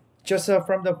just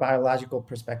from the biological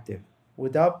perspective,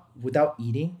 without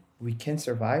eating, we can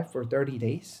survive for 30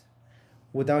 days.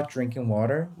 Without drinking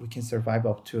water, we can survive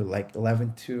up to like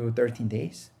 11 to 13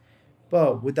 days.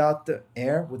 But without the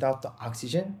air, without the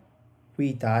oxygen,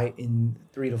 we die in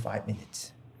 3 to 5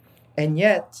 minutes. And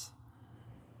yet,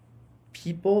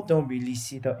 people don't really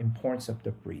see the importance of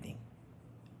the breathing.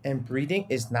 And breathing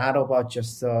is not about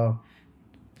just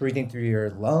breathing through your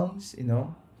lungs,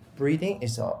 Breathing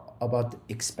is about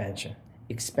expansion,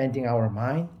 expanding our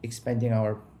mind, expanding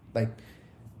our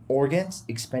organs,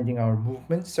 expanding our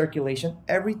movement, circulation.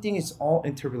 Everything is all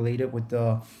interrelated with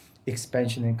the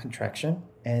expansion and contraction.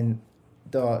 And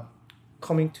the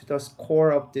coming to the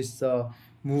core of this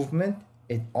movement,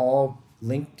 it all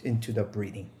linked into the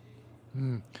breathing.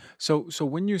 So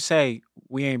when you say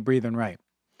we ain't breathing right,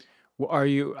 are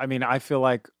you? I mean, I feel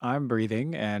like I'm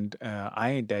breathing and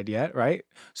I ain't dead yet, right?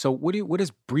 So what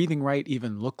does breathing right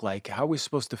even look like? How are we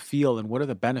supposed to feel, and what are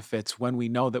the benefits when we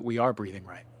know that we are breathing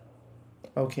right?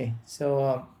 Okay,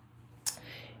 so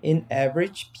in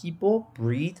average, people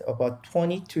breathe about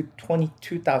 20 to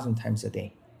 22,000 times a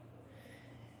day.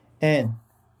 And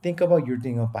think about you're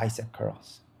doing a bicep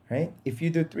curls, right? If you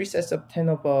do 3 sets of 10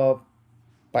 of a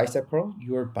bicep curl,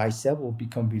 your bicep will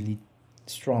become really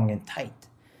strong and tight.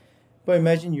 But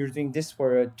imagine you're doing this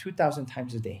for 2,000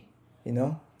 times a day,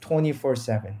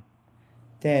 24/7.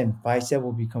 Then bicep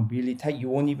will become really tight. You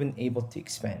won't even able to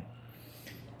expand.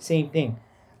 Same thing.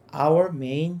 Our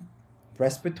main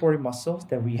respiratory muscles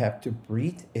that we have to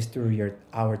breathe is through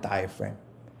our diaphragm.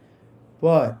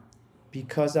 But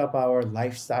because of our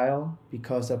lifestyle,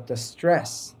 because of the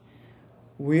stress,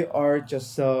 we are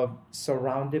just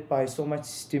surrounded by so much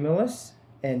stimulus,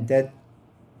 and that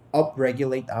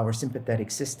upregulate our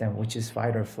sympathetic system, which is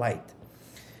fight or flight.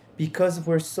 Because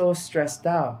we're so stressed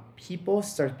out, people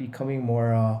start becoming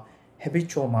more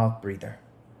habitual mouth breather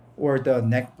or the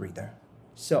neck breather.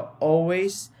 So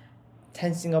always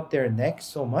tensing up their neck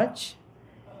so much.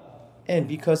 And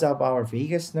because of our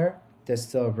vagus nerve,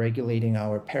 that's regulating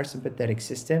our parasympathetic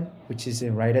system, which is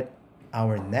right at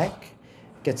our neck,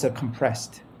 gets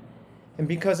compressed. And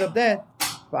because of that,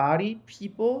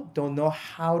 people don't know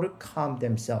how to calm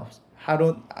themselves. I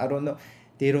don't know.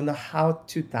 they don't know how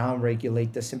to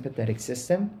down-regulate the sympathetic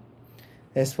system.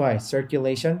 That's why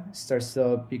circulation starts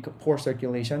to become poor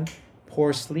circulation,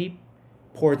 poor sleep,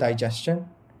 poor digestion,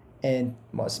 and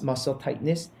muscle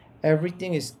tightness.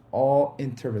 Everything is all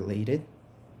interrelated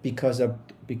because of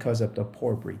the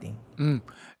poor breathing.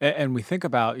 And we think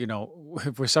about,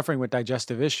 if we're suffering with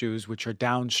digestive issues, which are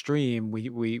downstream,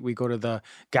 we go to the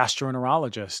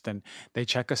gastroenterologist and they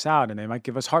check us out and they might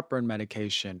give us heartburn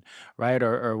medication, right?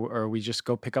 Or we just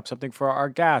go pick up something for our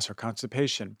gas or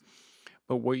constipation.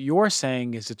 But what you're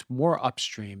saying is it's more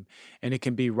upstream and it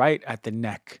can be right at the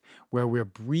neck where we're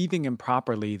breathing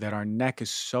improperly, that our neck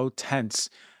is so tense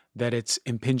that it's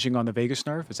impinging on the vagus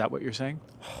nerve. Is that what you're saying?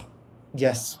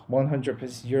 Yes,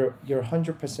 100%. You're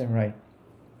 100% right.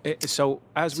 So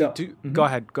as we do, go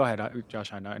ahead,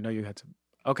 Josh. I know you had to.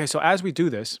 Okay, so as we do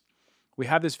this, we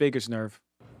have this vagus nerve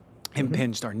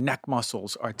impinged. Our neck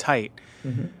muscles are tight.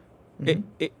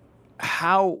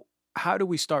 How do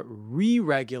we start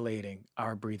re-regulating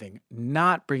our breathing,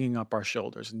 not bringing up our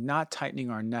shoulders, not tightening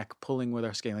our neck, pulling with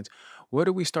our scalenes? What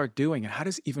do we start doing? And how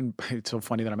does even, it's so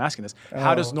funny that I'm asking this,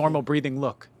 how does normal breathing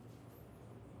look?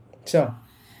 So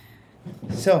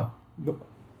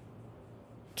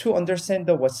to understand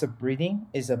what the breathing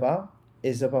is about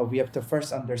we have to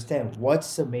first understand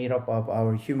what's made up of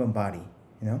our human body.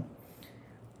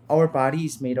 Our body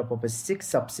is made up of 6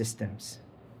 subsystems: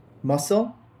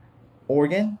 muscle,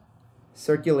 organ,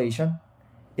 circulation,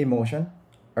 emotion,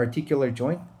 articular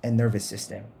joint, and nervous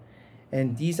system.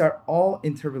 And these are all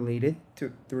interrelated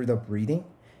through the breathing.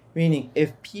 Meaning,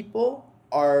 if people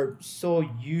are so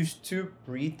used to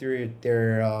breathe through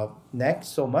their neck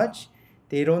so much,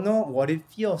 they don't know what it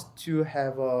feels to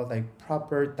have a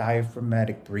proper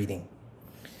diaphragmatic breathing.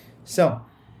 So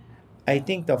I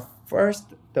think the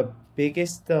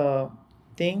biggest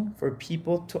thing for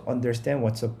people to understand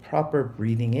what's a proper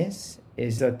breathing is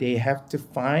that they have to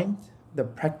find the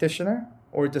practitioner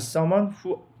or someone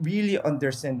who really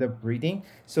understands the breathing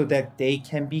so that they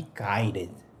can be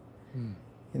guided.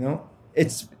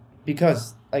 It's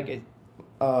because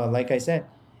like I said,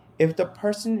 if the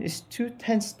person is too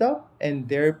tensed up and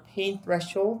their pain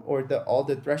threshold or all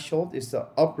the threshold is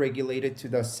upregulated to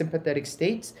the sympathetic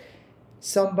states,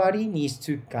 somebody needs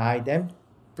to guide them,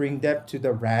 bring them to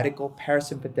the radical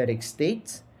parasympathetic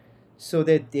states so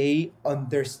that they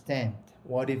understand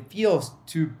what it feels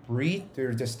to breathe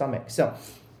through the stomach. So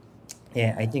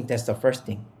yeah, I think that's the first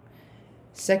thing.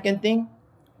 Second thing,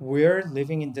 we're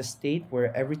living in the state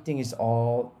where everything is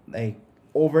all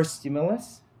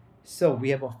overstimulus. So we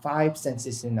have 5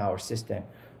 senses in our system: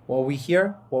 what we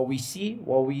hear, what we see,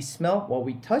 what we smell, what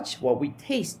we touch, what we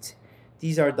taste.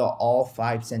 These are all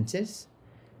 5 senses.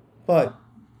 But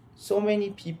so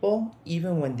many people,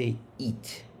 even when they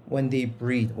eat, when they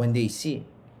breathe, when they see,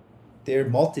 they're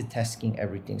multitasking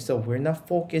everything. So we're not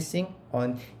focusing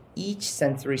on each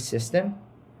sensory system.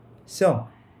 So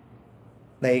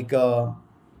in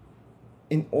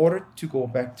order to go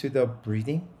back to the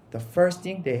breathing, the first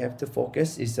thing they have to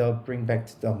focus is bring back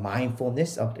to the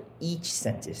mindfulness of each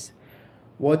senses.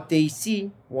 What they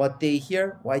see, what they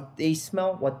hear, what they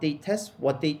smell, what they taste,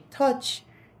 what they touch,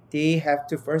 they have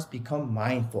to first become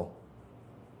mindful.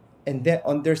 And then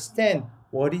understand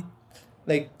what it,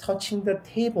 touching the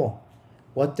table,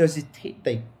 what does it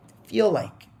feel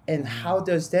like? And how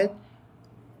does that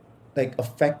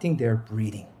affecting their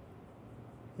breathing?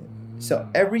 So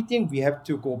everything we have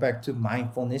to go back to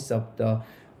mindfulness of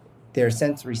their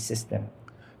sensory system.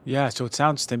 Yeah, so it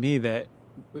sounds to me that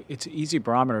it's an easy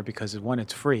barometer because one,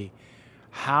 it's free.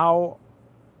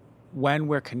 When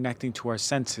we're connecting to our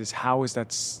senses, how is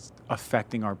that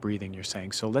affecting our breathing, you're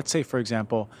saying? So let's say, for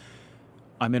example,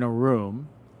 I'm in a room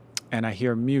and I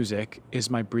hear music. Is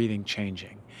my breathing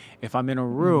changing? If I'm in a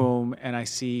room and I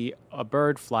see a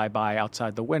bird fly by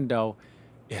outside the window,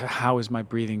 how is my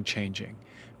breathing changing?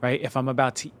 Right? If I'm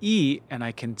about to eat and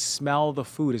I can smell the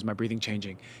food, is my breathing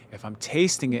changing? If I'm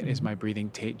tasting it, is my breathing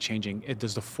changing?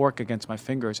 Does the fork against my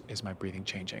fingers, is my breathing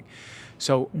changing?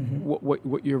 So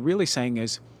what you're really saying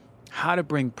is how to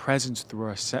bring presence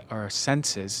through our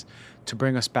senses to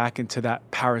bring us back into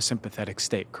that parasympathetic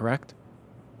state, correct?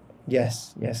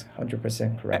 Yes,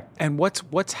 100% correct. And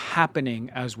what's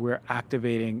happening as we're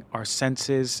activating our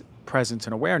senses, presence,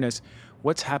 and awareness?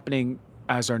 What's happening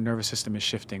as our nervous system is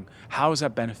shifting? How is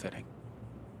that benefiting?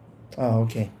 Oh,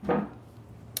 okay.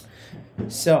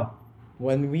 So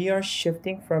when we are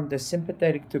shifting from the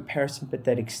sympathetic to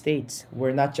parasympathetic states,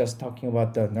 we're not just talking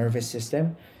about the nervous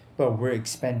system, but we're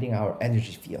expanding our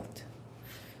energy field.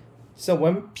 So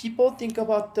when people think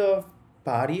about the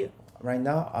body right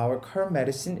now, our current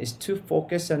medicine is to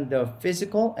focus on the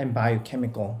physical and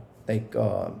biochemical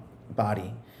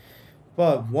body.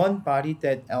 But one body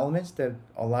that elements that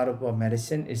a lot of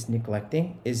medicine is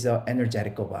neglecting is the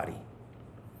energetical body.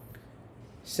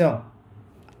 So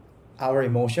our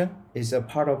emotion is a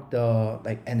part of the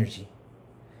like energy.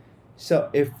 So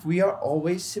if we are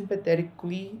always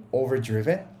sympathetically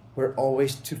overdriven, we're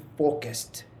always too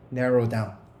focused, narrow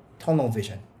down, tunnel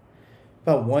vision.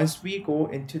 But once we go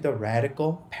into the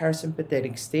radical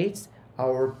parasympathetic states,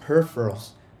 our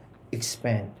peripherals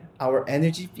expand, our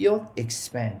energy field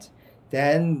expands.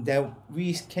 Then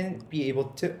we can be able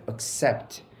to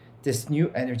accept this new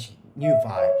energy, new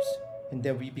vibes, and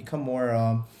then we become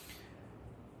more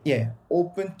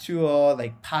open to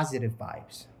like positive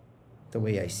vibes. The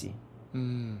way I see.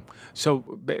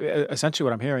 So essentially,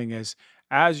 what I'm hearing is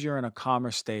as you're in a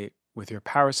calmer state with your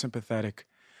parasympathetic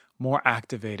more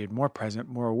activated, more present,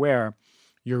 more aware,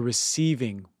 you're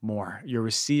receiving more. You're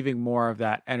receiving more of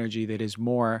that energy that is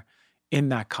more in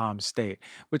that calm state,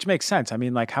 which makes sense. I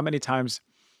mean, like, how many times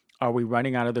are we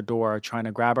running out of the door, trying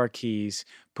to grab our keys,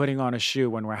 putting on a shoe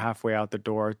when we're halfway out the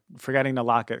door, forgetting to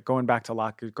lock it, going back to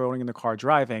lock it, going in the car,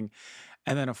 driving?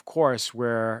 And then, of course,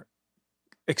 we're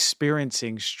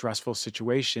experiencing stressful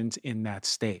situations in that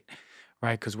state,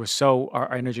 right? Because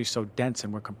our energy is so dense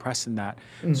and we're compressing that.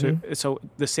 So, Mm-hmm. so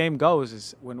the same goes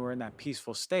is when we're in that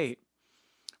peaceful state,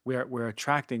 we're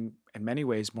attracting in many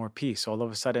ways more peace. All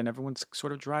of a sudden, everyone's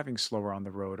sort of driving slower on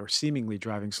the road or seemingly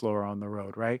driving slower on the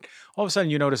road, right? All of a sudden,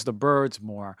 you notice the birds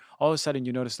more. All of a sudden,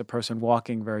 you notice the person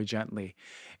walking very gently.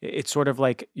 It's sort of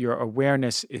like your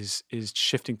awareness is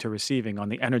shifting to receiving on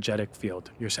the energetic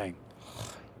field, you're saying.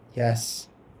 Yes.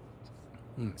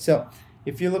 Mm. So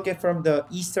if you look at from the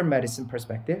Eastern medicine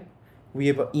perspective, we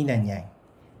have a yin and yang.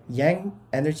 Yang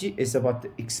energy is about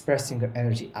expressing the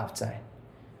energy outside.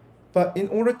 But in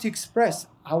order to express,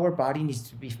 our body needs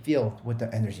to be filled with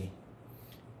the energy.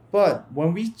 But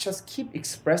when we just keep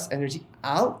express energy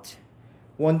out,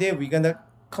 one day we're gonna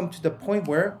come to the point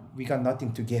where we got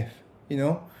nothing to give. You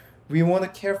know, we want to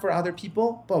care for other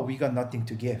people, but we got nothing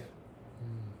to give.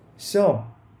 So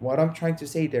what I'm trying to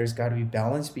say, there's got to be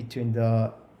balance between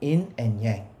the yin and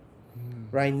yang.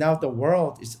 Right now, the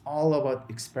world is all about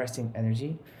expressing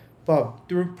energy, but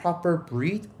through proper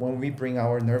breathe, when we bring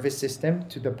our nervous system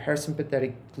to the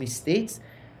parasympathetically states,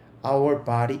 our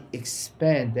body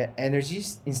expand the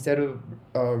energies instead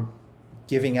of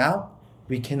giving out.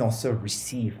 We can also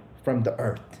receive from the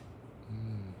earth.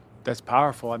 That's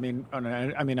powerful. I mean,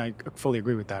 I fully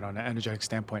agree with that on an energetic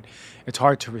standpoint. It's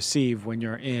hard to receive when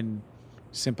you're in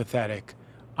sympathetic,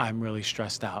 I'm really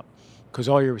stressed out, because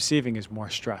all you're receiving is more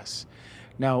stress.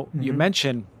 Now, you Mm-hmm.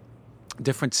 mentioned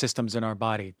different systems in our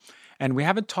body, and we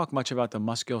haven't talked much about the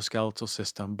musculoskeletal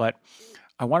system, but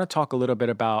I want to talk a little bit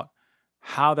about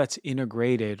how that's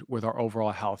integrated with our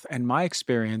overall health. And my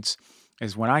experience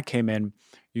is when I came in,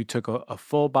 you took a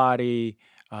full body,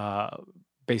 uh,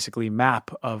 basically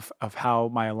map of how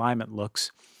my alignment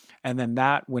looks. And then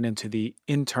that went into the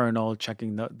internal,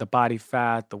 checking the body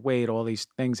fat, the weight, all these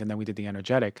things. And then we did the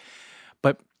energetic.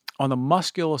 But on the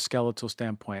musculoskeletal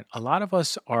standpoint, a lot of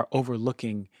us are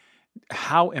overlooking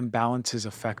how imbalances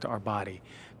affect our body.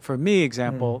 For me,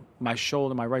 example, my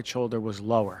right shoulder was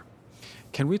lower.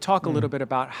 Can we talk a little Mm. bit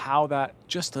about how that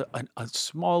just a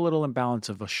small little imbalance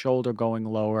of a shoulder going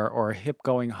lower or a hip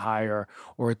going higher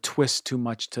or a twist too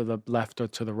much to the left or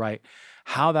to the right,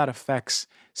 how that affects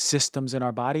systems in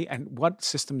our body and what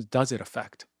systems does it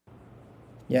affect?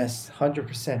 Yes,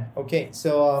 100%. Okay,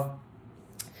 so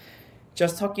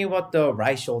just talking about the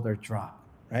right shoulder drop,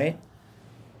 right?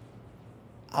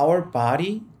 Our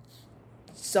body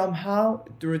somehow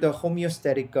through the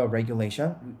homeostatic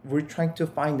regulation, we're trying to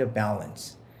find a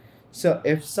balance. So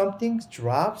if something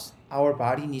drops, our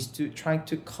body needs to try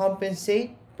to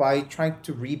compensate by trying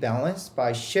to rebalance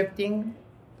by shifting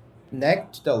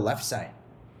neck to the left side,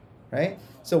 right?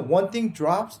 So one thing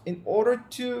drops, in order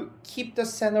to keep the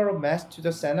center of mass to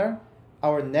the center,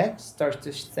 our neck starts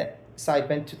to side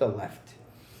bend to the left.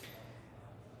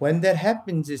 When that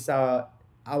happens, is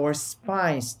our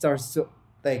spine starts to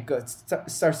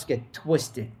starts to get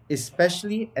twisted,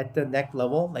 especially at the neck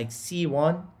level, like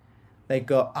C1,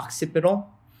 like occipital.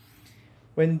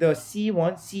 When the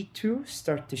C1, C2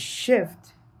 start to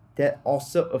shift, that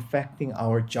also affecting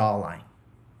our jawline,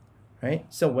 right?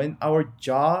 So when our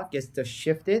jaw gets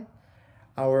shifted,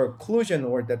 our occlusion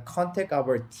or the contact of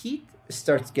our teeth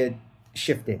starts to get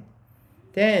shifted.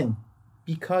 Then,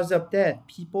 because of that,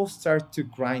 people start to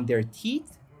grind their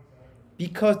teeth.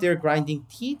 Because they're grinding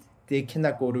teeth, they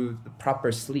cannot go to the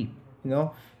proper sleep. You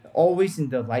know, always in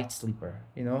the light sleeper.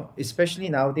 You know, especially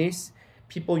nowadays,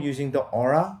 people using the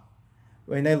Aura.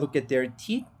 When I look at their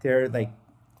teeth, they're like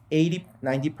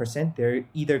 80-90%, they're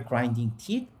either grinding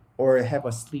teeth or have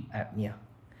a sleep apnea.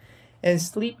 And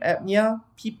sleep apnea,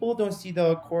 people don't see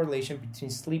the correlation between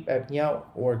sleep apnea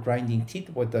or grinding teeth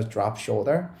with the drop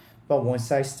shoulder. But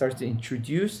once I start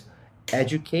to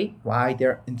educate why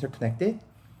they're interconnected,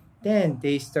 then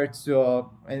they start to,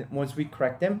 and once we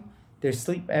correct them, their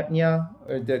sleep apnea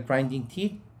or the grinding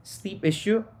teeth, sleep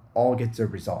issue, all gets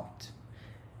resolved.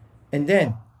 And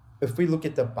then if we look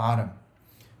at the bottom,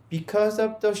 because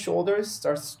of the shoulders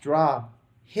starts to drop,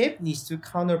 hip needs to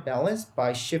counterbalance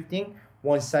by shifting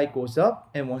one side goes up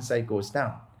and one side goes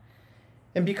down.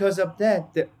 And because of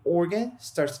that, the organ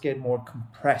starts to get more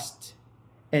compressed.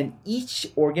 And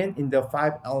each organ in the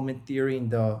 5-element theory in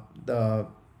the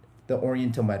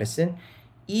Oriental medicine,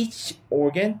 each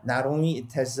organ, not only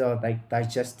it has a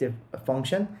digestive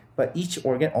function, but each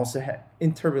organ also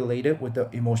interrelated with the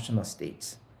emotional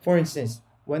states. For instance,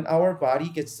 when our body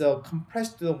gets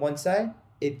compressed to the one side,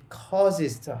 it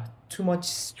causes too much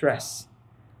stress.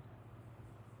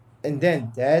 And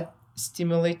then that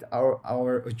stimulates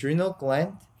our adrenal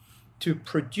gland to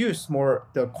produce more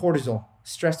the cortisol,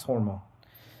 stress hormone.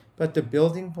 But the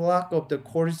building block of the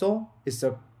cortisol is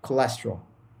the cholesterol.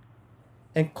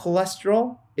 And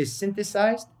cholesterol is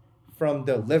synthesized from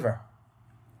the liver.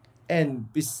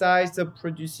 And besides the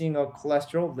producing of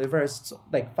cholesterol, liver has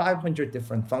 500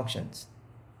 different functions.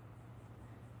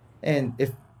 And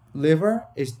if liver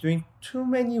is doing too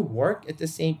many work at the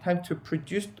same time to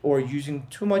produce or using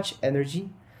too much energy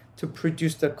to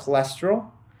produce the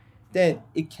cholesterol, then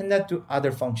it cannot do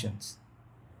other functions.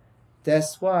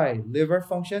 That's why liver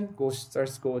function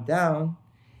starts to go down,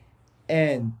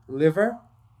 and liver,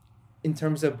 in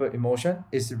terms of emotion,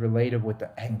 is related with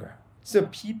the anger. So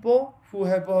people who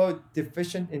have a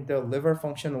deficient in the liver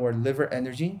function or liver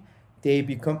energy, they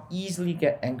become easily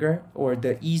get anger or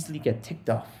they easily get ticked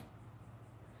off.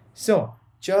 So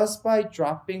just by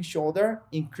dropping shoulder,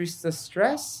 increase the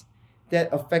stress that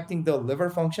affecting the liver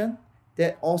function,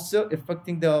 that also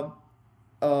affecting the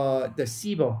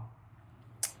SIBO.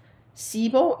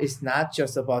 SIBO is not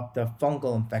just about the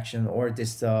fungal infection or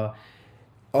this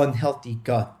unhealthy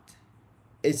gut.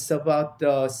 It's about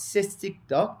the cystic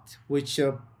duct, which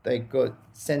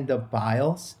send the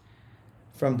biles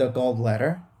from the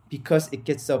gallbladder because it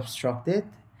gets obstructed.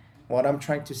 What I'm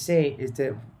trying to say is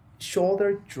that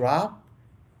shoulder drop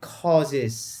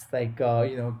causes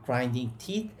grinding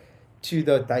teeth, to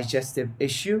the digestive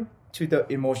issue, to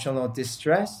the emotional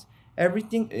distress.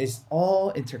 Everything is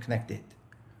all interconnected.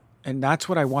 And that's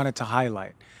what I wanted to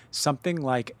highlight. Something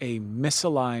like a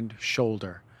misaligned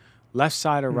shoulder, left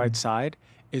side or right side,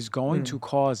 is going to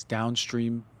cause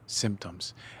downstream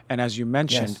symptoms. And as you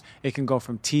mentioned, it can go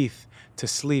from teeth to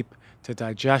sleep to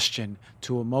digestion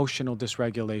to emotional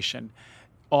dysregulation,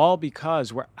 all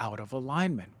because we're out of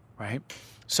alignment, right?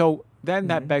 So then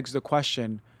that begs the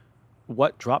question,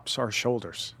 what drops our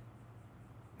shoulders?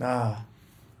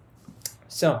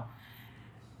 So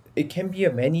it can be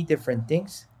many different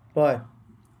things, but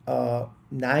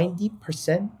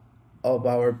 90% of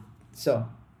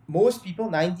most people,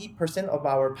 90% of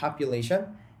our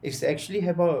population is actually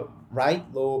have a right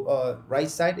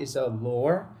side is a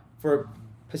lower for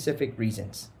specific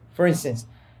reasons. For instance,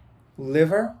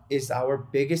 liver is our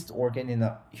biggest organ in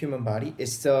the human body.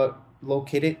 It's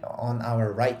located on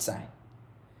our right side.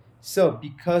 So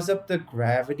because of the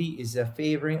gravity is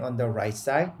favoring on the right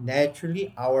side,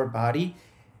 naturally our body,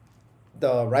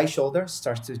 the right shoulder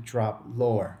starts to drop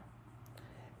lower.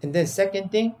 And then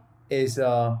second thing is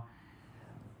our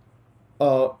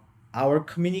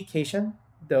communication,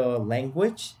 the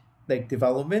language,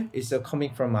 development is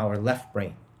coming from our left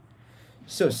brain.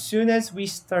 So as soon as we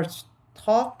start to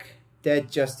talk,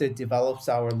 that just develops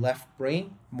our left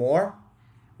brain more,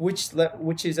 which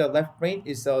is a left brain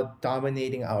is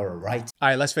dominating our right. All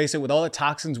right, let's face it, with all the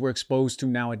toxins we're exposed to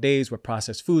nowadays with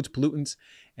processed foods, pollutants,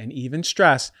 and even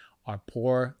stress, our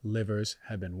poor livers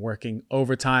have been working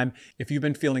overtime. If you've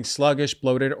been feeling sluggish,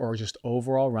 bloated, or just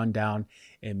overall run down,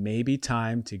 it may be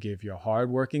time to give your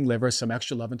hardworking liver some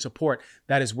extra love and support.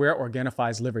 That is where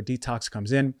Organifi's Liver Detox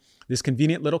comes in. This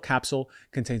convenient little capsule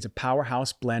contains a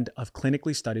powerhouse blend of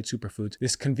clinically studied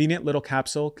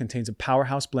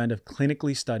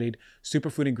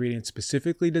superfood ingredients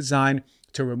specifically designed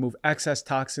to remove excess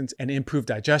toxins and improve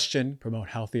digestion, promote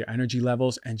healthier energy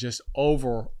levels, and just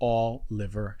overall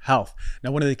liver health.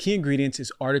 Now, one of the key ingredients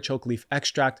is artichoke leaf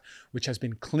extract, which has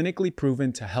been clinically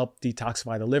proven to help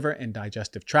detoxify the liver and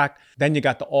digestive tract. Then you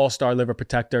got the all-star liver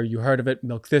protector. You heard of it,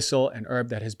 milk thistle, an herb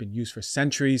that has been used for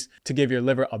centuries to give your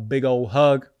liver a big old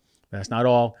hug. That's not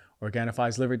all.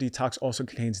 Organifi's Liver Detox also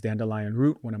contains dandelion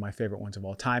root, one of my favorite ones of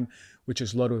all time, which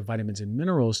is loaded with vitamins and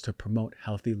minerals to promote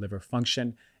healthy liver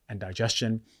function and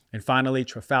digestion. And finally,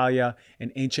 Triphalia,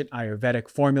 an ancient Ayurvedic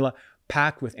formula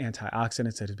packed with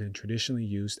antioxidants that has been traditionally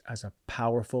used as a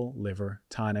powerful liver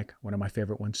tonic, one of my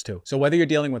favorite ones too. So whether you're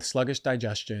dealing with sluggish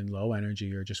digestion, low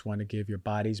energy, or just want to give your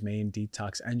body's main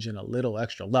detox engine a little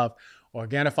extra love,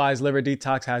 Organifi's Liver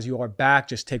Detox has your back.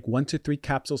 Just take 1 to 3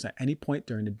 capsules at any point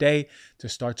during the day to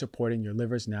start supporting your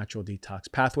liver's natural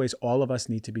detox pathways. All of us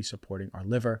need to be supporting our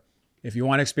liver. If you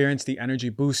want to experience the energy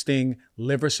boosting,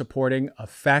 liver supporting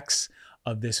effects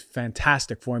of this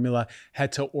fantastic formula,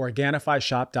 head to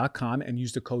OrganifiShop.com and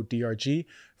use the code DRG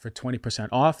for 20%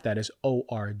 off. That is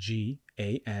ORGANIFI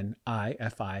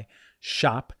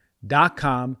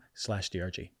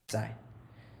shop.com/DRG. Side.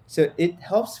 So it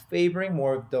helps favoring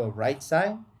more of the right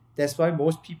side. That's why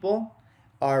most people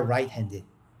are right-handed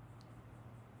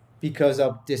because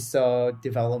of this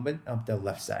development of the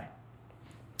left side.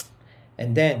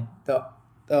 And then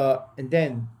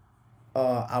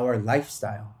our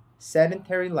lifestyle,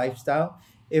 sedentary lifestyle.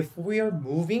 If we are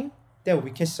moving, then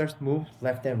we can start to move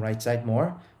left and right side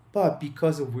more. But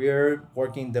because we're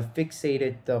working the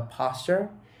fixated posture,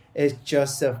 it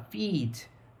just feed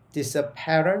this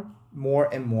pattern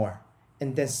more and more.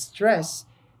 And then stress,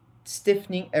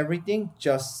 stiffening everything,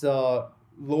 just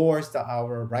lowers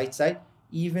our right side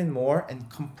even more, and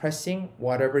compressing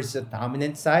whatever is the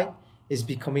dominant side is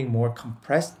becoming more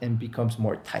compressed and becomes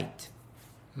more tight.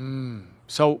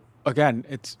 So again,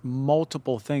 it's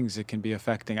multiple things it can be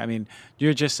affecting. I mean,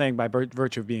 you're just saying by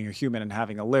virtue of being a human and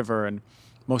having a liver, and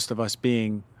most of us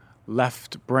being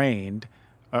left-brained,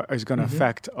 is going to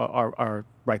affect our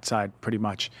right side pretty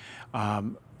much.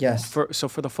 Yes. So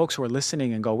for the folks who are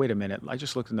listening and go, wait a minute, I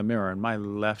just looked in the mirror and my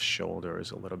left shoulder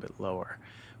is a little bit lower.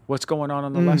 What's going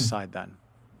on the left side then?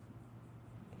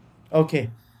 Okay,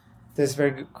 that's a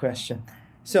very good question.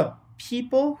 So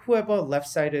people who have a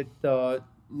left-sided lower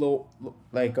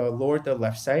the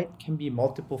left side can be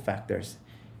multiple factors.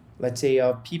 Let's say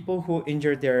people who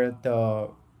injured the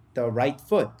right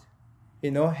foot,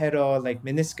 had a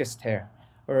meniscus tear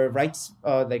or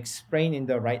sprain in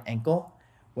the right ankle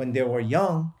when they were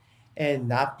young, and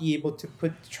not be able to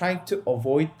trying to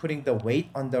avoid putting the weight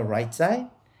on the right side,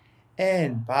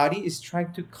 and body is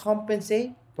trying to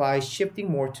compensate by shifting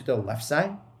more to the left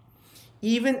side.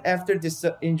 Even after this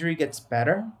injury gets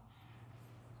better,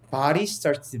 body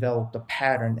starts to develop the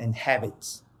pattern and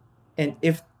habits. And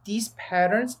if these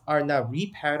patterns are not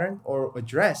repatterned or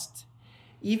addressed,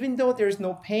 even though there's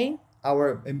no pain,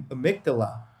 our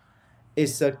amygdala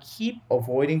is keep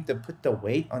avoiding to put the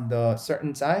weight on the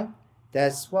certain side.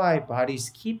 That's why bodies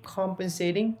keep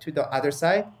compensating to the other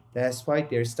side. That's why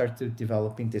they start to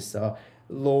developing this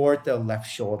lower the left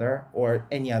shoulder or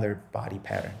any other body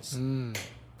patterns.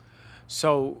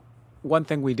 So one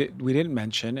thing we didn't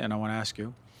mention, and I want to ask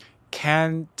you,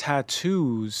 can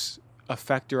tattoos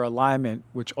affect your alignment,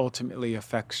 which ultimately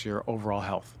affects your overall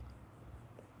health?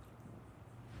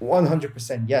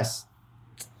 100% yes.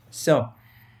 So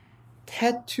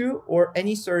tattoo or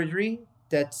any surgery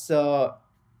that's to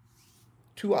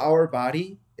our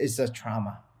body is a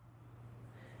trauma.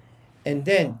 And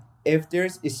then if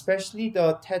there's especially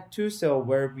the tattoo, so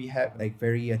where we have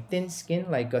very thin skin,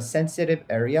 like a sensitive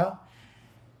area,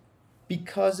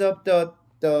 because of the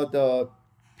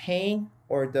pain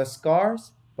or the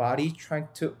scars, body trying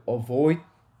to avoid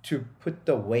to put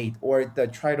the weight or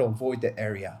try to avoid the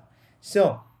area.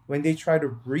 So when they try to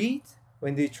breathe,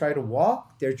 when they try to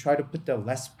walk, they try to put the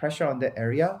less pressure on the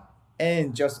area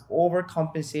and just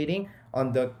overcompensating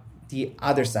on the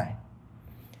other side.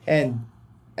 And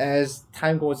as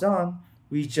time goes on,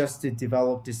 we just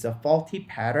develop this faulty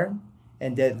pattern,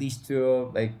 and that leads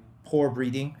to poor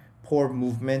breathing, poor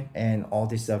movement, and all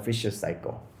this vicious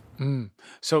cycle.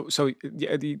 So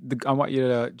I want you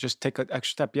to just take an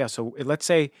extra step. Yeah. So let's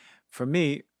say for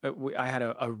me, I had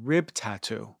a rib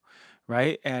tattoo,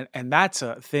 right? And that's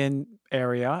a thin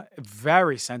area,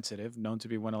 very sensitive, known to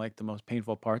be one of the most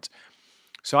painful parts.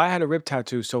 So I had a rib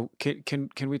tattoo. So can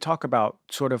we talk about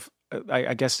sort of,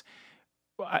 I guess,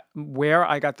 where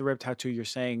I got the rib tattoo? You're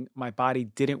saying my body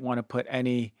didn't want to put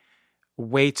any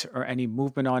weight or any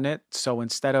movement on it. So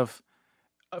instead of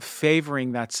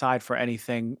favoring that side for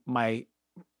anything, my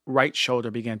right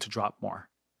shoulder began to drop more.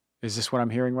 Is this what I'm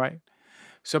hearing right?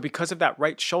 So because of that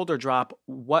right shoulder drop,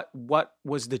 what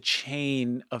was the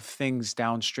chain of things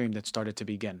downstream that started to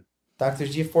begin? Dr.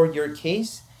 G, for your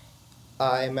case,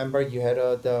 I remember you had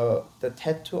the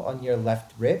tattoo on your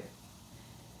left rib.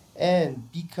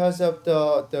 And because of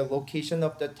the location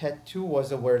of the tattoo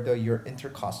was where your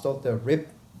intercostal, the rib,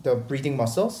 the breathing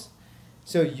muscles.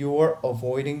 So you're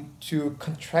avoiding to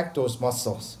contract those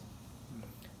muscles.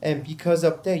 And because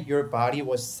of that, your body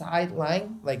was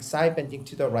sideline, like side bending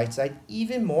to the right side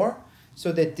even more,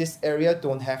 so that this area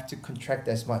don't have to contract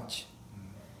as much.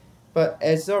 But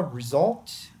as a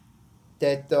result,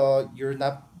 that you're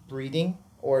not breathing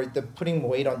or the putting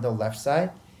weight on the left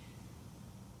side,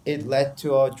 it led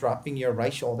to dropping your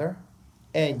right shoulder,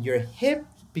 and your hip,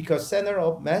 because center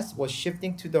of mass was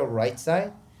shifting to the right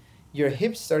side, your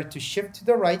hips started to shift to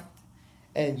the right,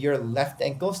 and your left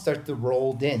ankle started to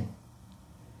roll in.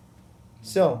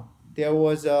 So there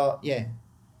was a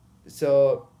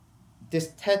So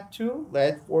this tattoo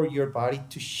led for your body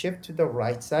to shift to the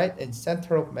right side and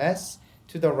center of mass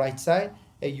to the right side,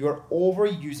 and you're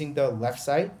overusing the left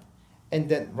side, and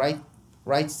then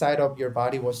right side of your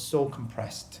body was so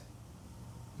compressed,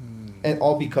 and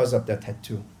all because of the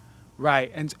tattoo.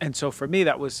 Right, and so for me,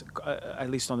 that was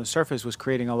at least on the surface, was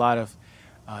creating a lot of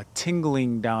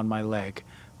tingling down my leg.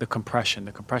 The compression.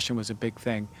 The compression was a big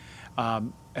thing.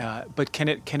 But can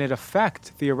it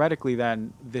affect theoretically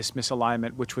then this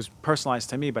misalignment, which was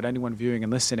personalized to me? But anyone viewing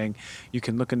and listening, you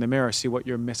can look in the mirror, see what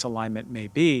your misalignment may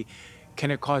be. Can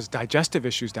it cause digestive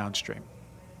issues downstream?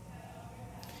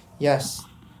 Yes.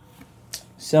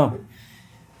 So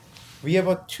we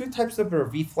have two types of a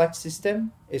reflex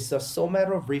system. It's a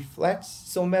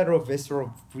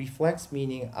somatovisceral reflex,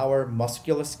 meaning our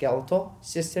musculoskeletal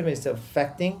system is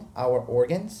affecting our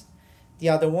organs. The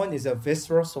other one is a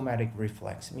visceral somatic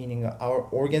reflex, meaning our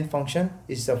organ function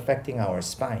is affecting our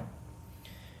spine.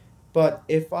 But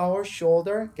if our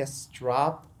shoulder gets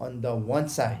dropped on the one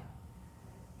side,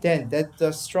 then that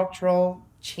the structural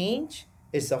change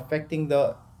is affecting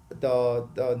the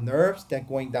nerves that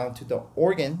going down to the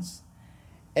organs,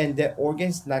 and the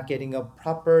organs not getting a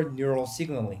proper neural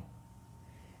signaling.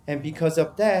 And because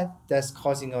of that, that's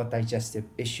causing a digestive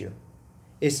issue,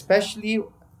 especially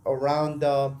around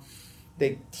the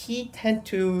T10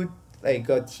 to like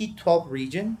a T12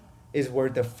 region is where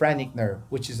the phrenic nerve,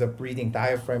 which is a breathing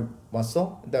diaphragm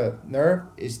muscle, the nerve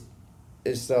is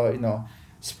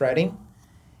spreading.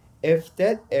 If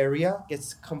that area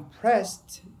gets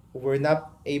compressed, we're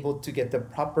not able to get the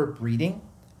proper breathing.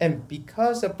 And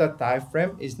because of the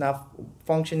diaphragm is not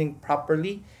functioning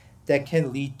properly, that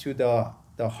can lead to the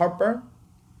heartburn,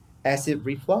 acid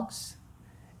reflux,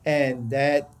 and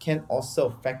that can also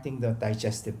affecting the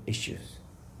digestive issues.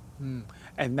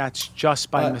 And that's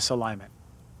just by misalignment.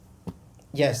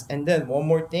 Yes, and then one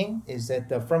more thing is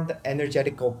that from the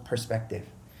energetical perspective,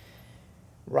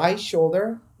 right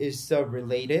shoulder is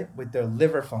related with the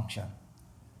liver function.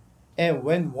 And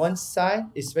when one side,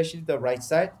 especially the right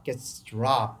side, gets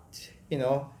dropped,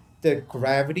 the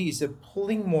gravity is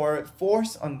pulling more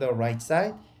force on the right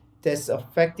side. That's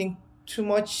affecting too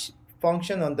much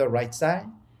function on the right side.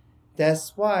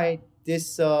 That's why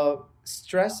this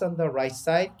stress on the right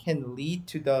side can lead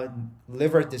to the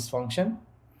liver dysfunction.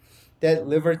 That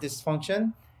liver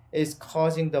dysfunction is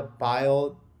causing the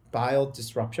bile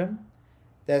disruption.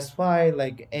 That's why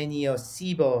like any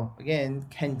SIBO, again,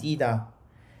 candida,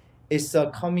 is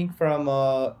coming from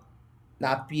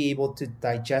not be able to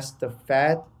digest the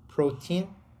fat, protein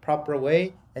proper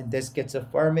way, and this gets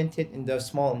fermented in the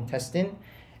small intestine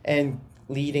and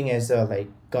leading as like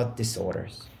gut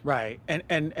disorders. Right,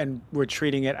 and we're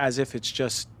treating it as if it's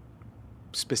just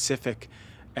specific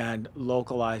and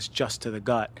localized just to the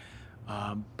gut.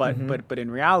 But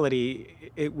in reality,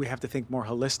 we have to think more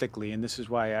holistically, and this is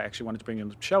why I actually wanted to bring you on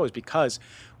the show, is because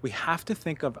we have to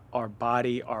think of our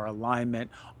body, our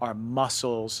alignment, our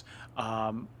muscles,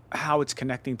 how it's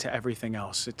connecting to everything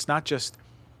else. It's not just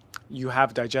you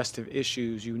have digestive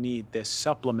issues, you need this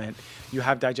supplement. You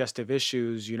have digestive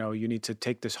issues, you need to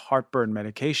take this heartburn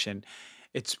medication.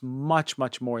 It's much,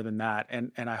 much more than that.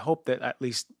 And I hope that at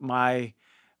least my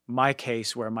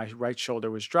case where my right shoulder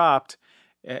was dropped,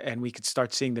 and we could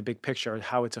start seeing the big picture of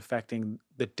how it's affecting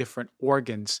the different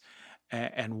organs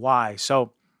and why.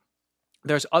 So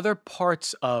there's other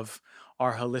parts of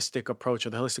our holistic approach,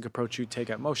 or the holistic approach you take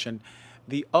at Motion.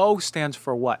 The O stands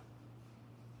for what?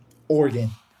 Organ.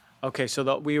 Okay,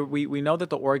 so we know that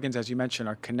the organs, as you mentioned,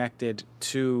 are connected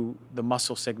to the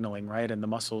muscle signaling, right? And the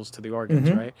muscles to the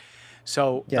organs, right?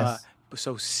 So, yes.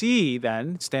 So C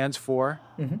then stands for?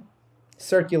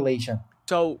 Circulation.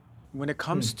 So when it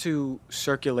comes to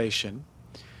circulation,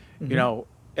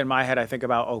 in my head, I think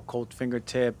about, cold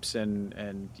fingertips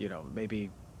and maybe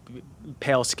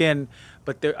pale skin,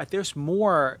 but there's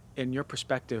more in your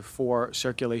perspective for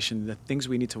circulation, the things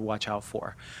we need to watch out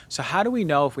for. So how do we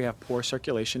know if we have poor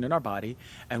circulation in our body,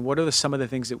 and what are some of the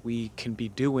things that we can be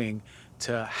doing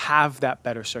to have that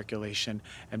better circulation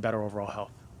and better overall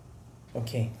health?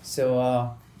 Okay,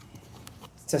 so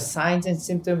the signs and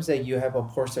symptoms that you have a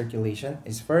poor circulation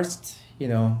is first,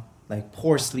 like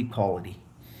poor sleep quality.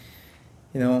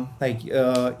 Like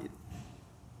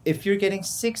if you're getting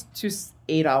 6 to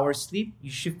 8 hours sleep,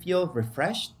 you should feel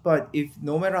refreshed. But if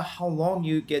no matter how long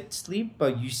you get sleep,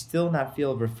 but you still not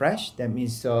feel refreshed, that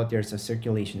means there's a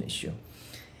circulation issue.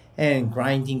 And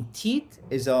grinding teeth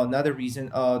is another reason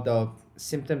the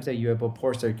symptoms that you have a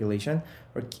poor circulation,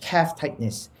 or calf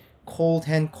tightness, cold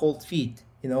hand, cold feet,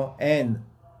 and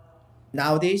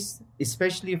nowadays,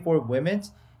 especially for women,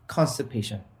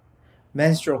 constipation,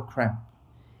 menstrual cramp.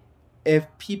 If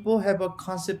people have a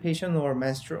constipation or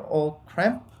menstrual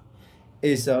cramp,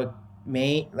 is a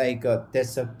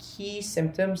that's a key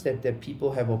symptoms that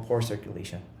people have a poor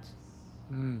circulation.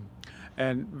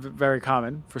 And very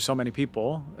common for so many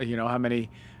people. How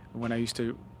many, when I used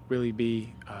to really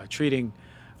be treating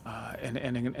and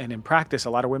in practice, a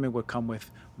lot of women would come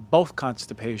with both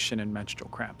constipation and menstrual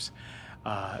cramps.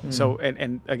 So,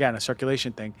 and again, a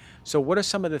circulation thing. So what are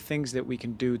some of the things that we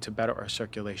can do to better our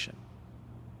circulation?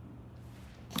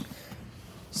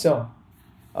 So,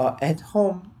 at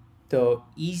home, the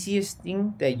easiest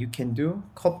thing that you can do,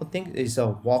 couple things, is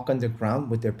walk on the ground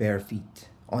with their bare feet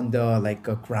on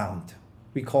the ground.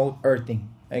 We call earthing.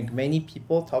 Like many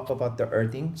people talk about the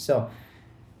earthing. So,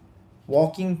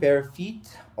 walking bare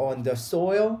feet on the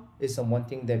soil is the one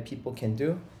thing that people can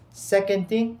do. Second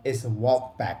thing is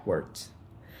walk backwards.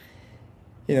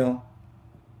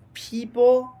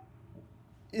 People,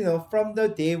 from the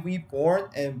day we born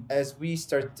and as we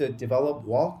start to develop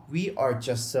walk, we are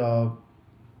just,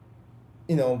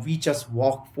 we just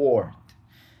walk forward.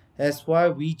 That's why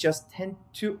we just tend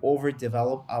to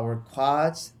overdevelop our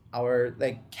quads, our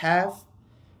calf.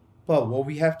 But what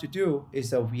we have to do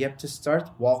is that we have to start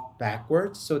walk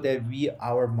backwards so that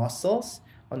our muscles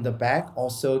on the back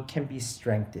also can be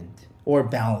strengthened or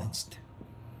balanced.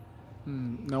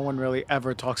 No one really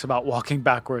ever talks about walking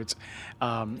backwards,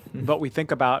 but we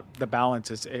think about the balance.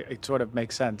 It sort of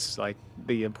makes sense, like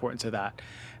the importance of that.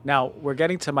 Now we're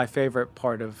getting to my favorite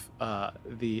part of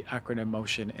the acronym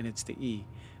motion, and it's the E,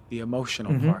 the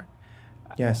emotional part.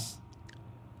 Yes.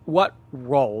 What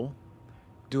role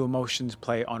do emotions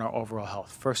play on our overall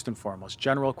health? First and foremost,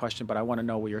 general question, but I want to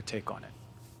know what your take on it.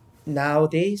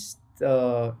 Nowadays,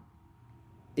 the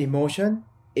emotion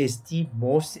is the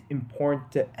most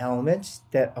important elements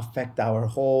that affect our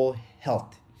whole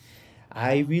health.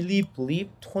 I really believe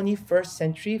 21st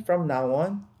century from now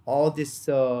on, all these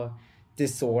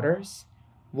disorders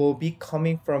will be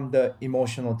coming from the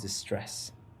emotional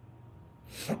distress.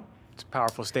 It's a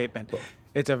powerful statement.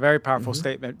 It's a very powerful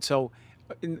statement. So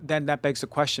then that begs the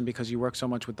question, because you work so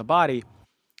much with the body,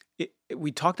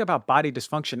 we talked about body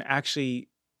dysfunction actually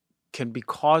can be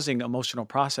causing emotional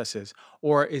processes,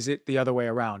 or is it the other way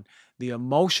around? The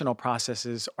emotional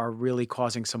processes are really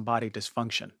causing some body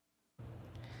dysfunction.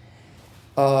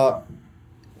 So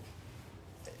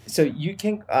you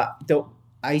can,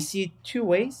 I see two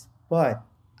ways, but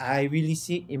I really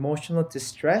see emotional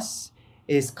distress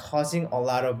is causing a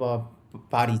lot of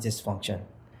body dysfunction.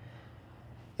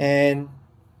 And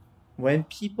when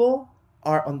people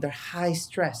are under high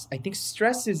stress, I think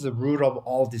stress is the root of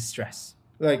all distress,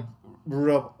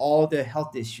 root of all the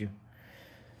health issue.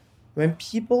 When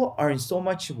people are in so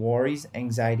much worries,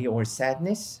 anxiety, or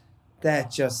sadness,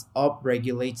 that just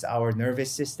upregulates our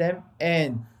nervous system.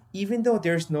 And even though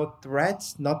there's no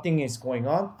threats, nothing is going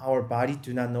on, our body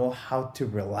do not know how to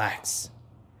relax.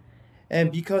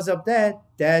 And because of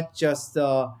that just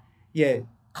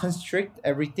constrict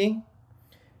everything.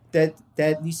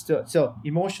 That leads to, so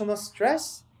emotional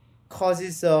stress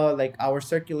causes our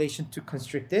circulation to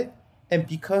constrict it. And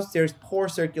because there's poor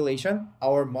circulation,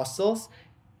 our muscles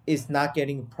is not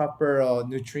getting proper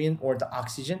nutrient or the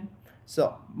oxygen.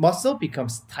 So muscle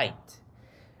becomes tight.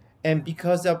 And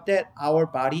because of that, our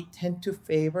body tend to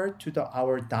favor to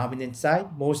our dominant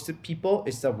side. Most people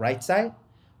is the right side.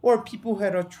 Or people who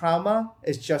had a trauma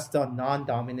is just the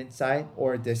non-dominant side,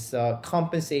 or this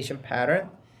compensation pattern.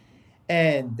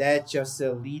 And that just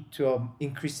lead to an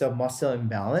increase of muscle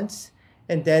imbalance.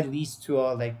 And that leads to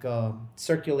a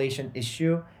circulation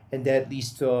issue, and that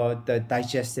leads to the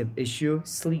digestive issue,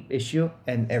 sleep issue,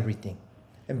 and everything.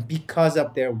 And because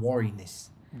of their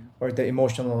worriness or the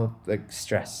emotional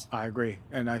stress. I agree,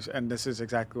 and this is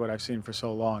exactly what I've seen for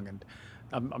so long, and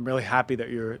I'm really happy that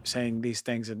you're saying these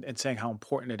things and saying how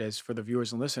important it is for the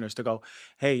viewers and listeners to go,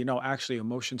 hey, actually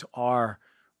emotions are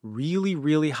really,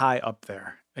 really high up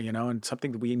there, and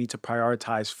something that we need to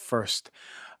prioritize first.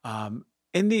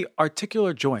 In the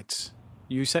articular joints,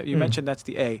 you mentioned that's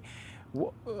the A.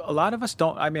 A lot of us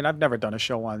don't. I mean, I've never done a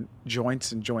show on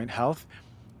joints and joint health,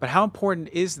 But how important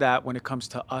is that when it comes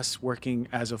to us working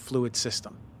as a fluid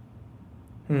system?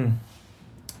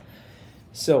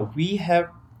 So we have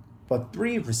but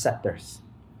three receptors.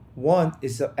 One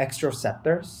is the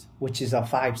exteroceptors, which is our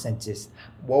five senses.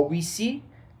 What we see,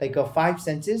 like our five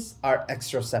senses, are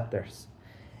exteroceptors.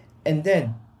 And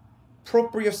then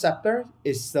proprioceptor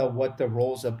is what the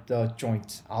roles of the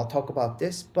joints. I'll talk about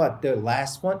this, but the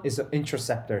last one is the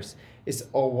interoceptors. It's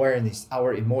awareness,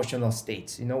 our emotional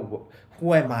states.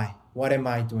 Who am I? What am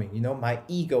I doing? My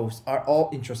egos are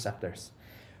all interoceptors.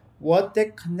 What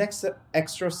that connects the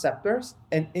exteroceptors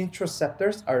and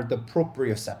interoceptors are the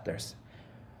proprioceptors.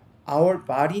 Our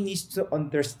body needs to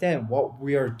understand what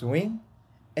we are doing,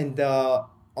 and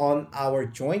on our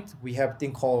joint we have a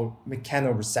thing called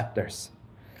mechanoreceptors.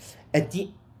 At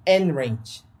the end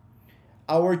range,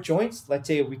 our joints, let's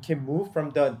say we can move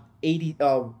from the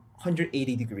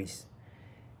 180 degrees.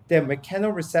 The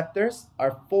mechanoreceptors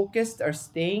are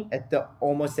staying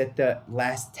almost at the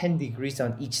last 10 degrees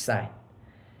on each side.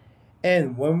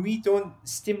 And when we don't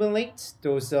stimulate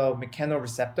those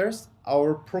mechanoreceptors,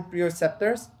 our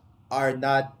proprioceptors are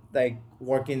not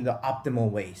working the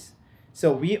optimal ways.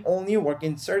 So we only work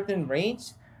in certain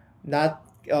range, not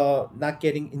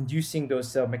inducing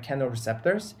those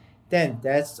mechanoreceptors. Then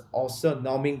that's also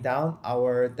numbing down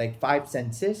our five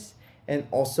senses and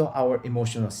also our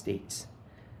emotional states.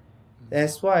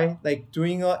 That's why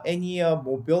doing any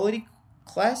mobility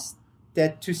class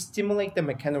that to stimulate the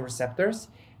mechanoreceptors.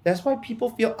 That's why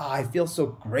people feel, I feel so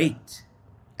great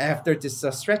after this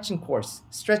stretching class,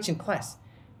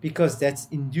 because that's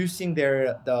inducing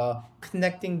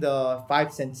connecting the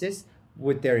five senses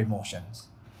with their emotions.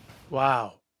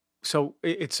 Wow. So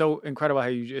it's so incredible how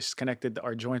you just connected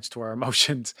our joints to our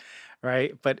emotions,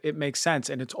 right? But it makes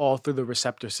sense, and it's all through the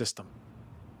receptor system.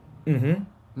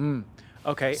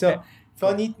 Okay. So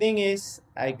funny thing is,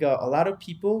 I got a lot of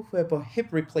people who have a hip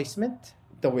replacement,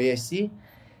 the way I see.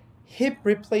 Hip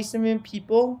replacement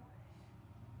people,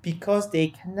 because they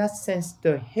cannot sense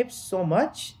the hips so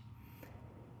much,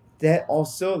 that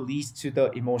also leads to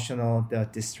the emotional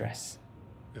distress.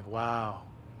 Wow.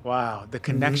 The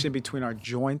connection between our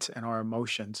joints and our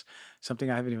emotions, something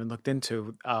I haven't even looked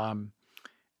into.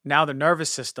 Now the nervous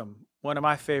system, one of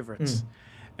my favorites.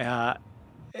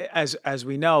 As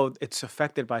we know, it's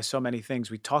affected by so many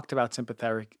things. We talked about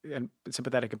sympathetic and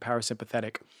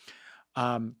parasympathetic.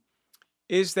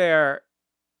 Is there,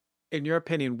 in your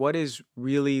opinion, what is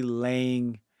really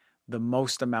laying the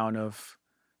most amount of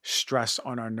stress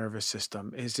on our nervous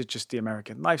system? Is it just the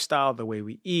American lifestyle, the way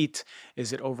we eat?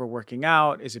 Is it overworking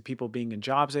out? Is it people being in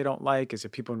jobs they don't like? Is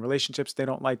it people in relationships they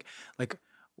don't like?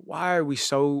 Why are we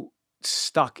so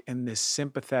stuck in this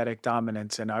sympathetic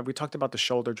dominance? And we talked about the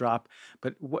shoulder drop,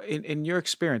 but in your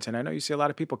experience, and I know you see a lot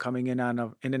of people coming in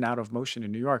and out of motion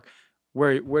in New York,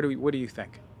 what do you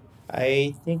think?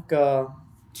 I think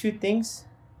two things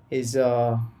is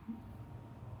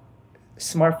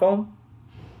smartphone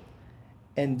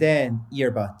and then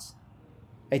earbuds.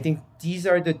 I think these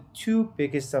are the two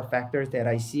biggest factors that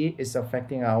I see is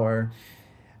affecting our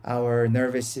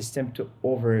nervous system to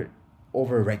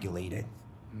over-regulate it.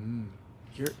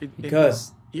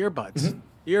 Because earbuds.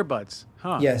 Earbuds,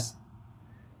 huh? Yes.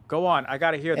 Go on. I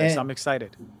got to hear this. I'm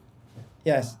excited.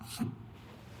 Yes.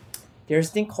 There's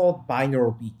a thing called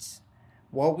binaural beats.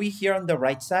 What we hear on the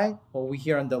right side, what we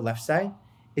hear on the left side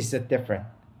is different.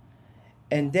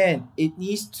 And then it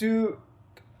needs to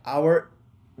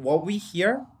what we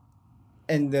hear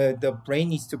and the brain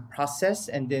needs to process,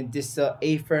 and then this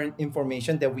afferent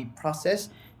information that we process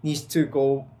needs to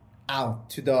go out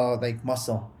to the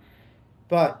muscle.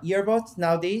 But earbuds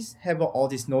nowadays have all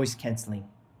this noise canceling.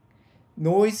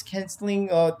 Noise canceling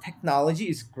technology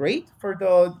is great for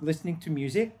the listening to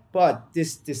music, but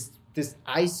this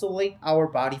isolate our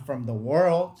body from the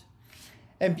world.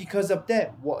 And because of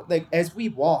that, as we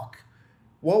walk,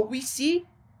 what we see,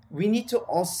 we need to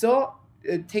also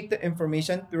take the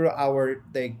information through our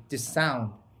the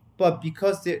sound. But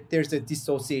because there's a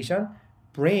dissociation,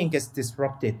 brain gets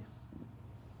disrupted.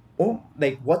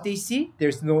 What they see,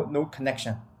 there's no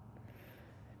connection.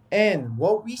 And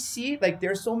what we see,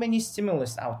 there's so many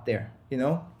stimulus out there,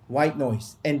 white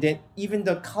noise. And then even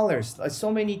the colors,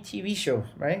 so many TV shows,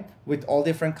 right? With all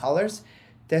different colors,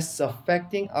 that's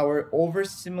affecting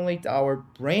overstimulate our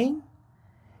brain.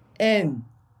 And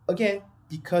again,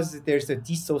 because there's a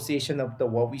dissociation of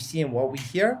what we see and what we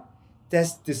hear,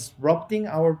 that's disrupting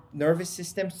our nervous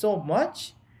system so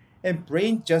much, and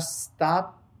brain just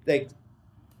stop, it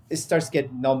starts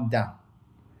getting numbed down.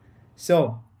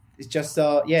 So it's just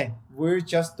we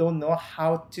just don't know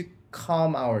how to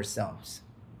calm ourselves.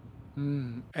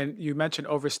 And you mentioned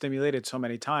overstimulated so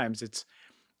many times.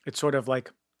 It's sort of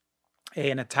like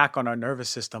an attack on our nervous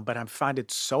system. But I find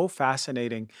it so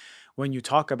fascinating when you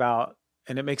talk about,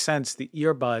 and it makes sense, the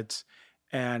earbuds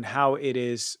and how it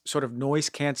is sort of noise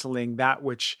canceling that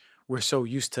which we're so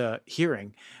used to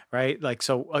hearing, right? Like,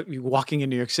 so you walking in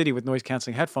New York City with noise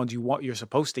canceling headphones, you're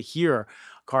supposed to hear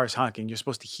cars honking. You're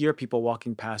supposed to hear people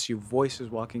walking past you, voices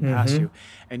walking past Mm-hmm. you.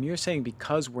 And you're saying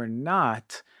because we're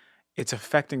not, it's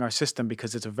affecting our system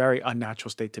because it's a very unnatural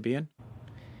state to be in.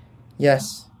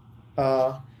 Yes,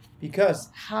 uh, because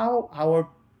how our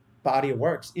body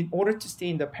works, in order to stay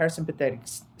in the parasympathetic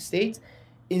state,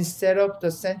 instead of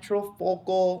the central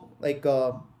focal, like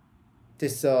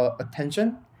this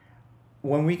attention,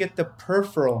 when we get the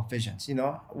peripheral visions,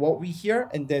 what we hear,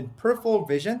 and then peripheral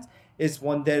visions is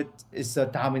one that is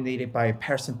dominated by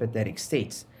parasympathetic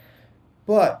states.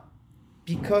 But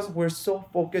because we're so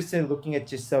focused in looking at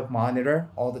just a monitor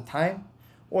all the time,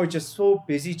 or just so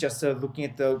busy just looking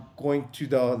at the going to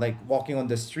the like walking on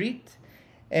the street,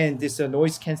 and this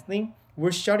noise canceling,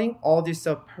 we're shutting all this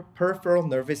peripheral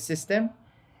nervous system,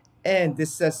 and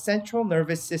this central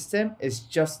nervous system is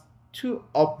just too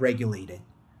upregulated,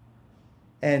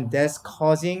 and that's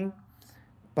causing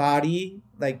body,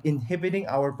 like inhibiting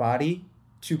our body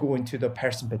to go into the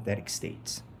parasympathetic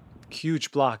states.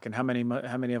 Huge block, and how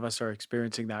many of us are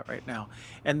experiencing that right now?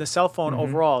 And the cell phone Mm-hmm.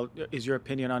 overall, is your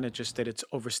opinion on it just that it's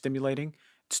overstimulating?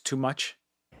 It's too much?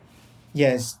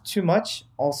 Yes, too much.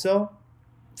 Also,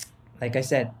 like I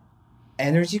said,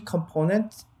 energy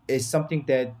component is something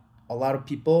that a lot of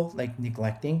people like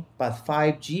neglecting. But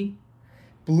 5G,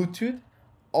 Bluetooth,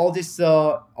 all this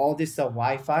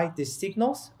Wi-Fi, these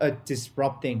signals are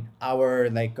disrupting our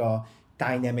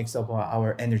dynamics of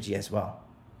our energy as well.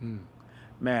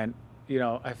 Man,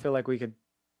 I feel like we could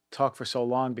talk for so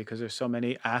long because there's so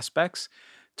many aspects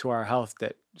to our health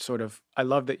that sort of, I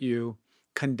love that you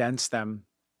condense them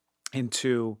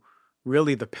into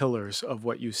really the pillars of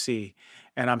what you see.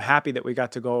 And I'm happy that we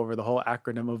got to go over the whole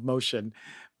acronym of motion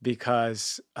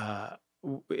because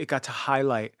it got to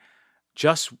highlight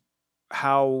just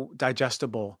how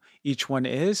digestible each one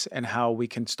is and how we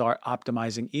can start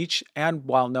optimizing each and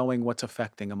while knowing what's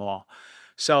affecting them all.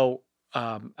 So,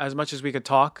 as much as we could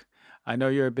talk, I know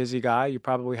you're a busy guy. You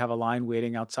probably have a line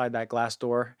waiting outside that glass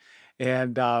door.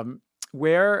 And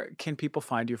where can people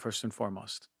find you first and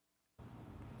foremost?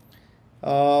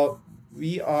 Uh,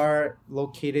 we are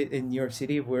located in New York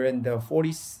City. We're in the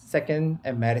 42nd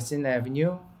and Madison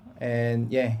Avenue.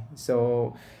 And yeah,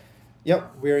 so,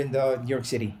 yep, we're in the New York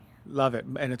City. Love it.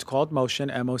 And it's called Motion,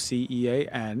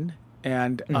 Mocean.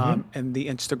 And Mm-hmm. and the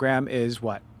Instagram is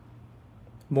what?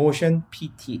 Motion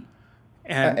PT.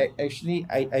 And Actually,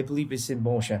 I believe it's in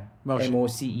Motion. Motion,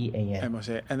 Mocean.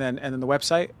 MOC. And then the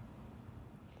website,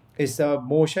 It's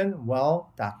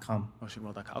motionwell.com.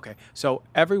 motionworld.com. Okay. So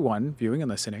everyone viewing and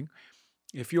listening,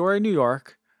 if you're in New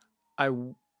York, I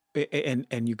w-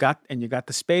 and you got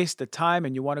the space, the time,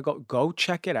 and you want to go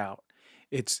check it out.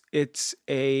 It's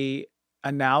a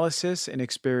analysis and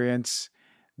experience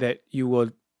that you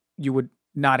would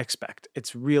not expect.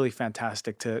 It's really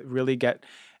fantastic to really get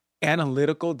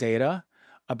analytical data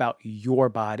about your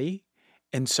body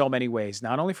in so many ways,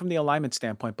 not only from the alignment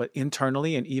standpoint, but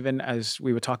internally. And even as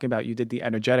we were talking about, you did the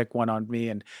energetic one on me,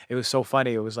 and it was so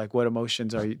funny. It was like, what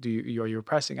emotions are you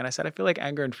repressing? And I said, I feel like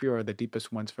anger and fear are the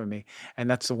deepest ones for me. And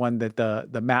that's the one that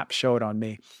the map showed on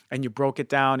me. And you broke it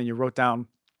down and you wrote down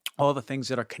all the things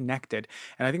that are connected.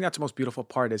 And I think that's the most beautiful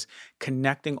part is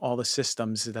connecting all the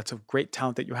systems. That's a great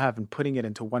talent that you have and putting it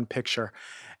into one picture.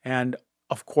 And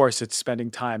of course, it's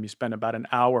spending time. You spend about an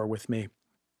hour with me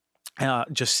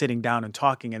just sitting down and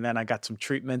talking. And then I got some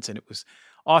treatments and it was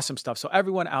awesome stuff. So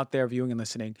everyone out there viewing and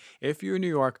listening, if you're in New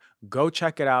York, go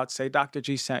check it out. Say Dr.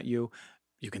 G sent you.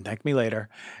 You can thank me later.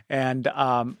 And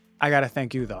I got to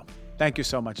thank you, though. Thank you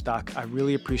so much, Doc. I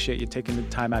really appreciate you taking the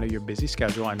time out of your busy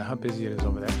schedule. I know how busy it is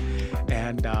over there.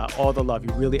 And all the love.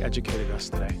 You really educated us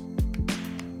today.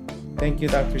 Thank you,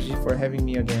 Dr. G, for having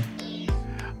me again.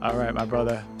 All right, my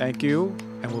brother. Thank you.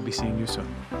 And we'll be seeing you soon.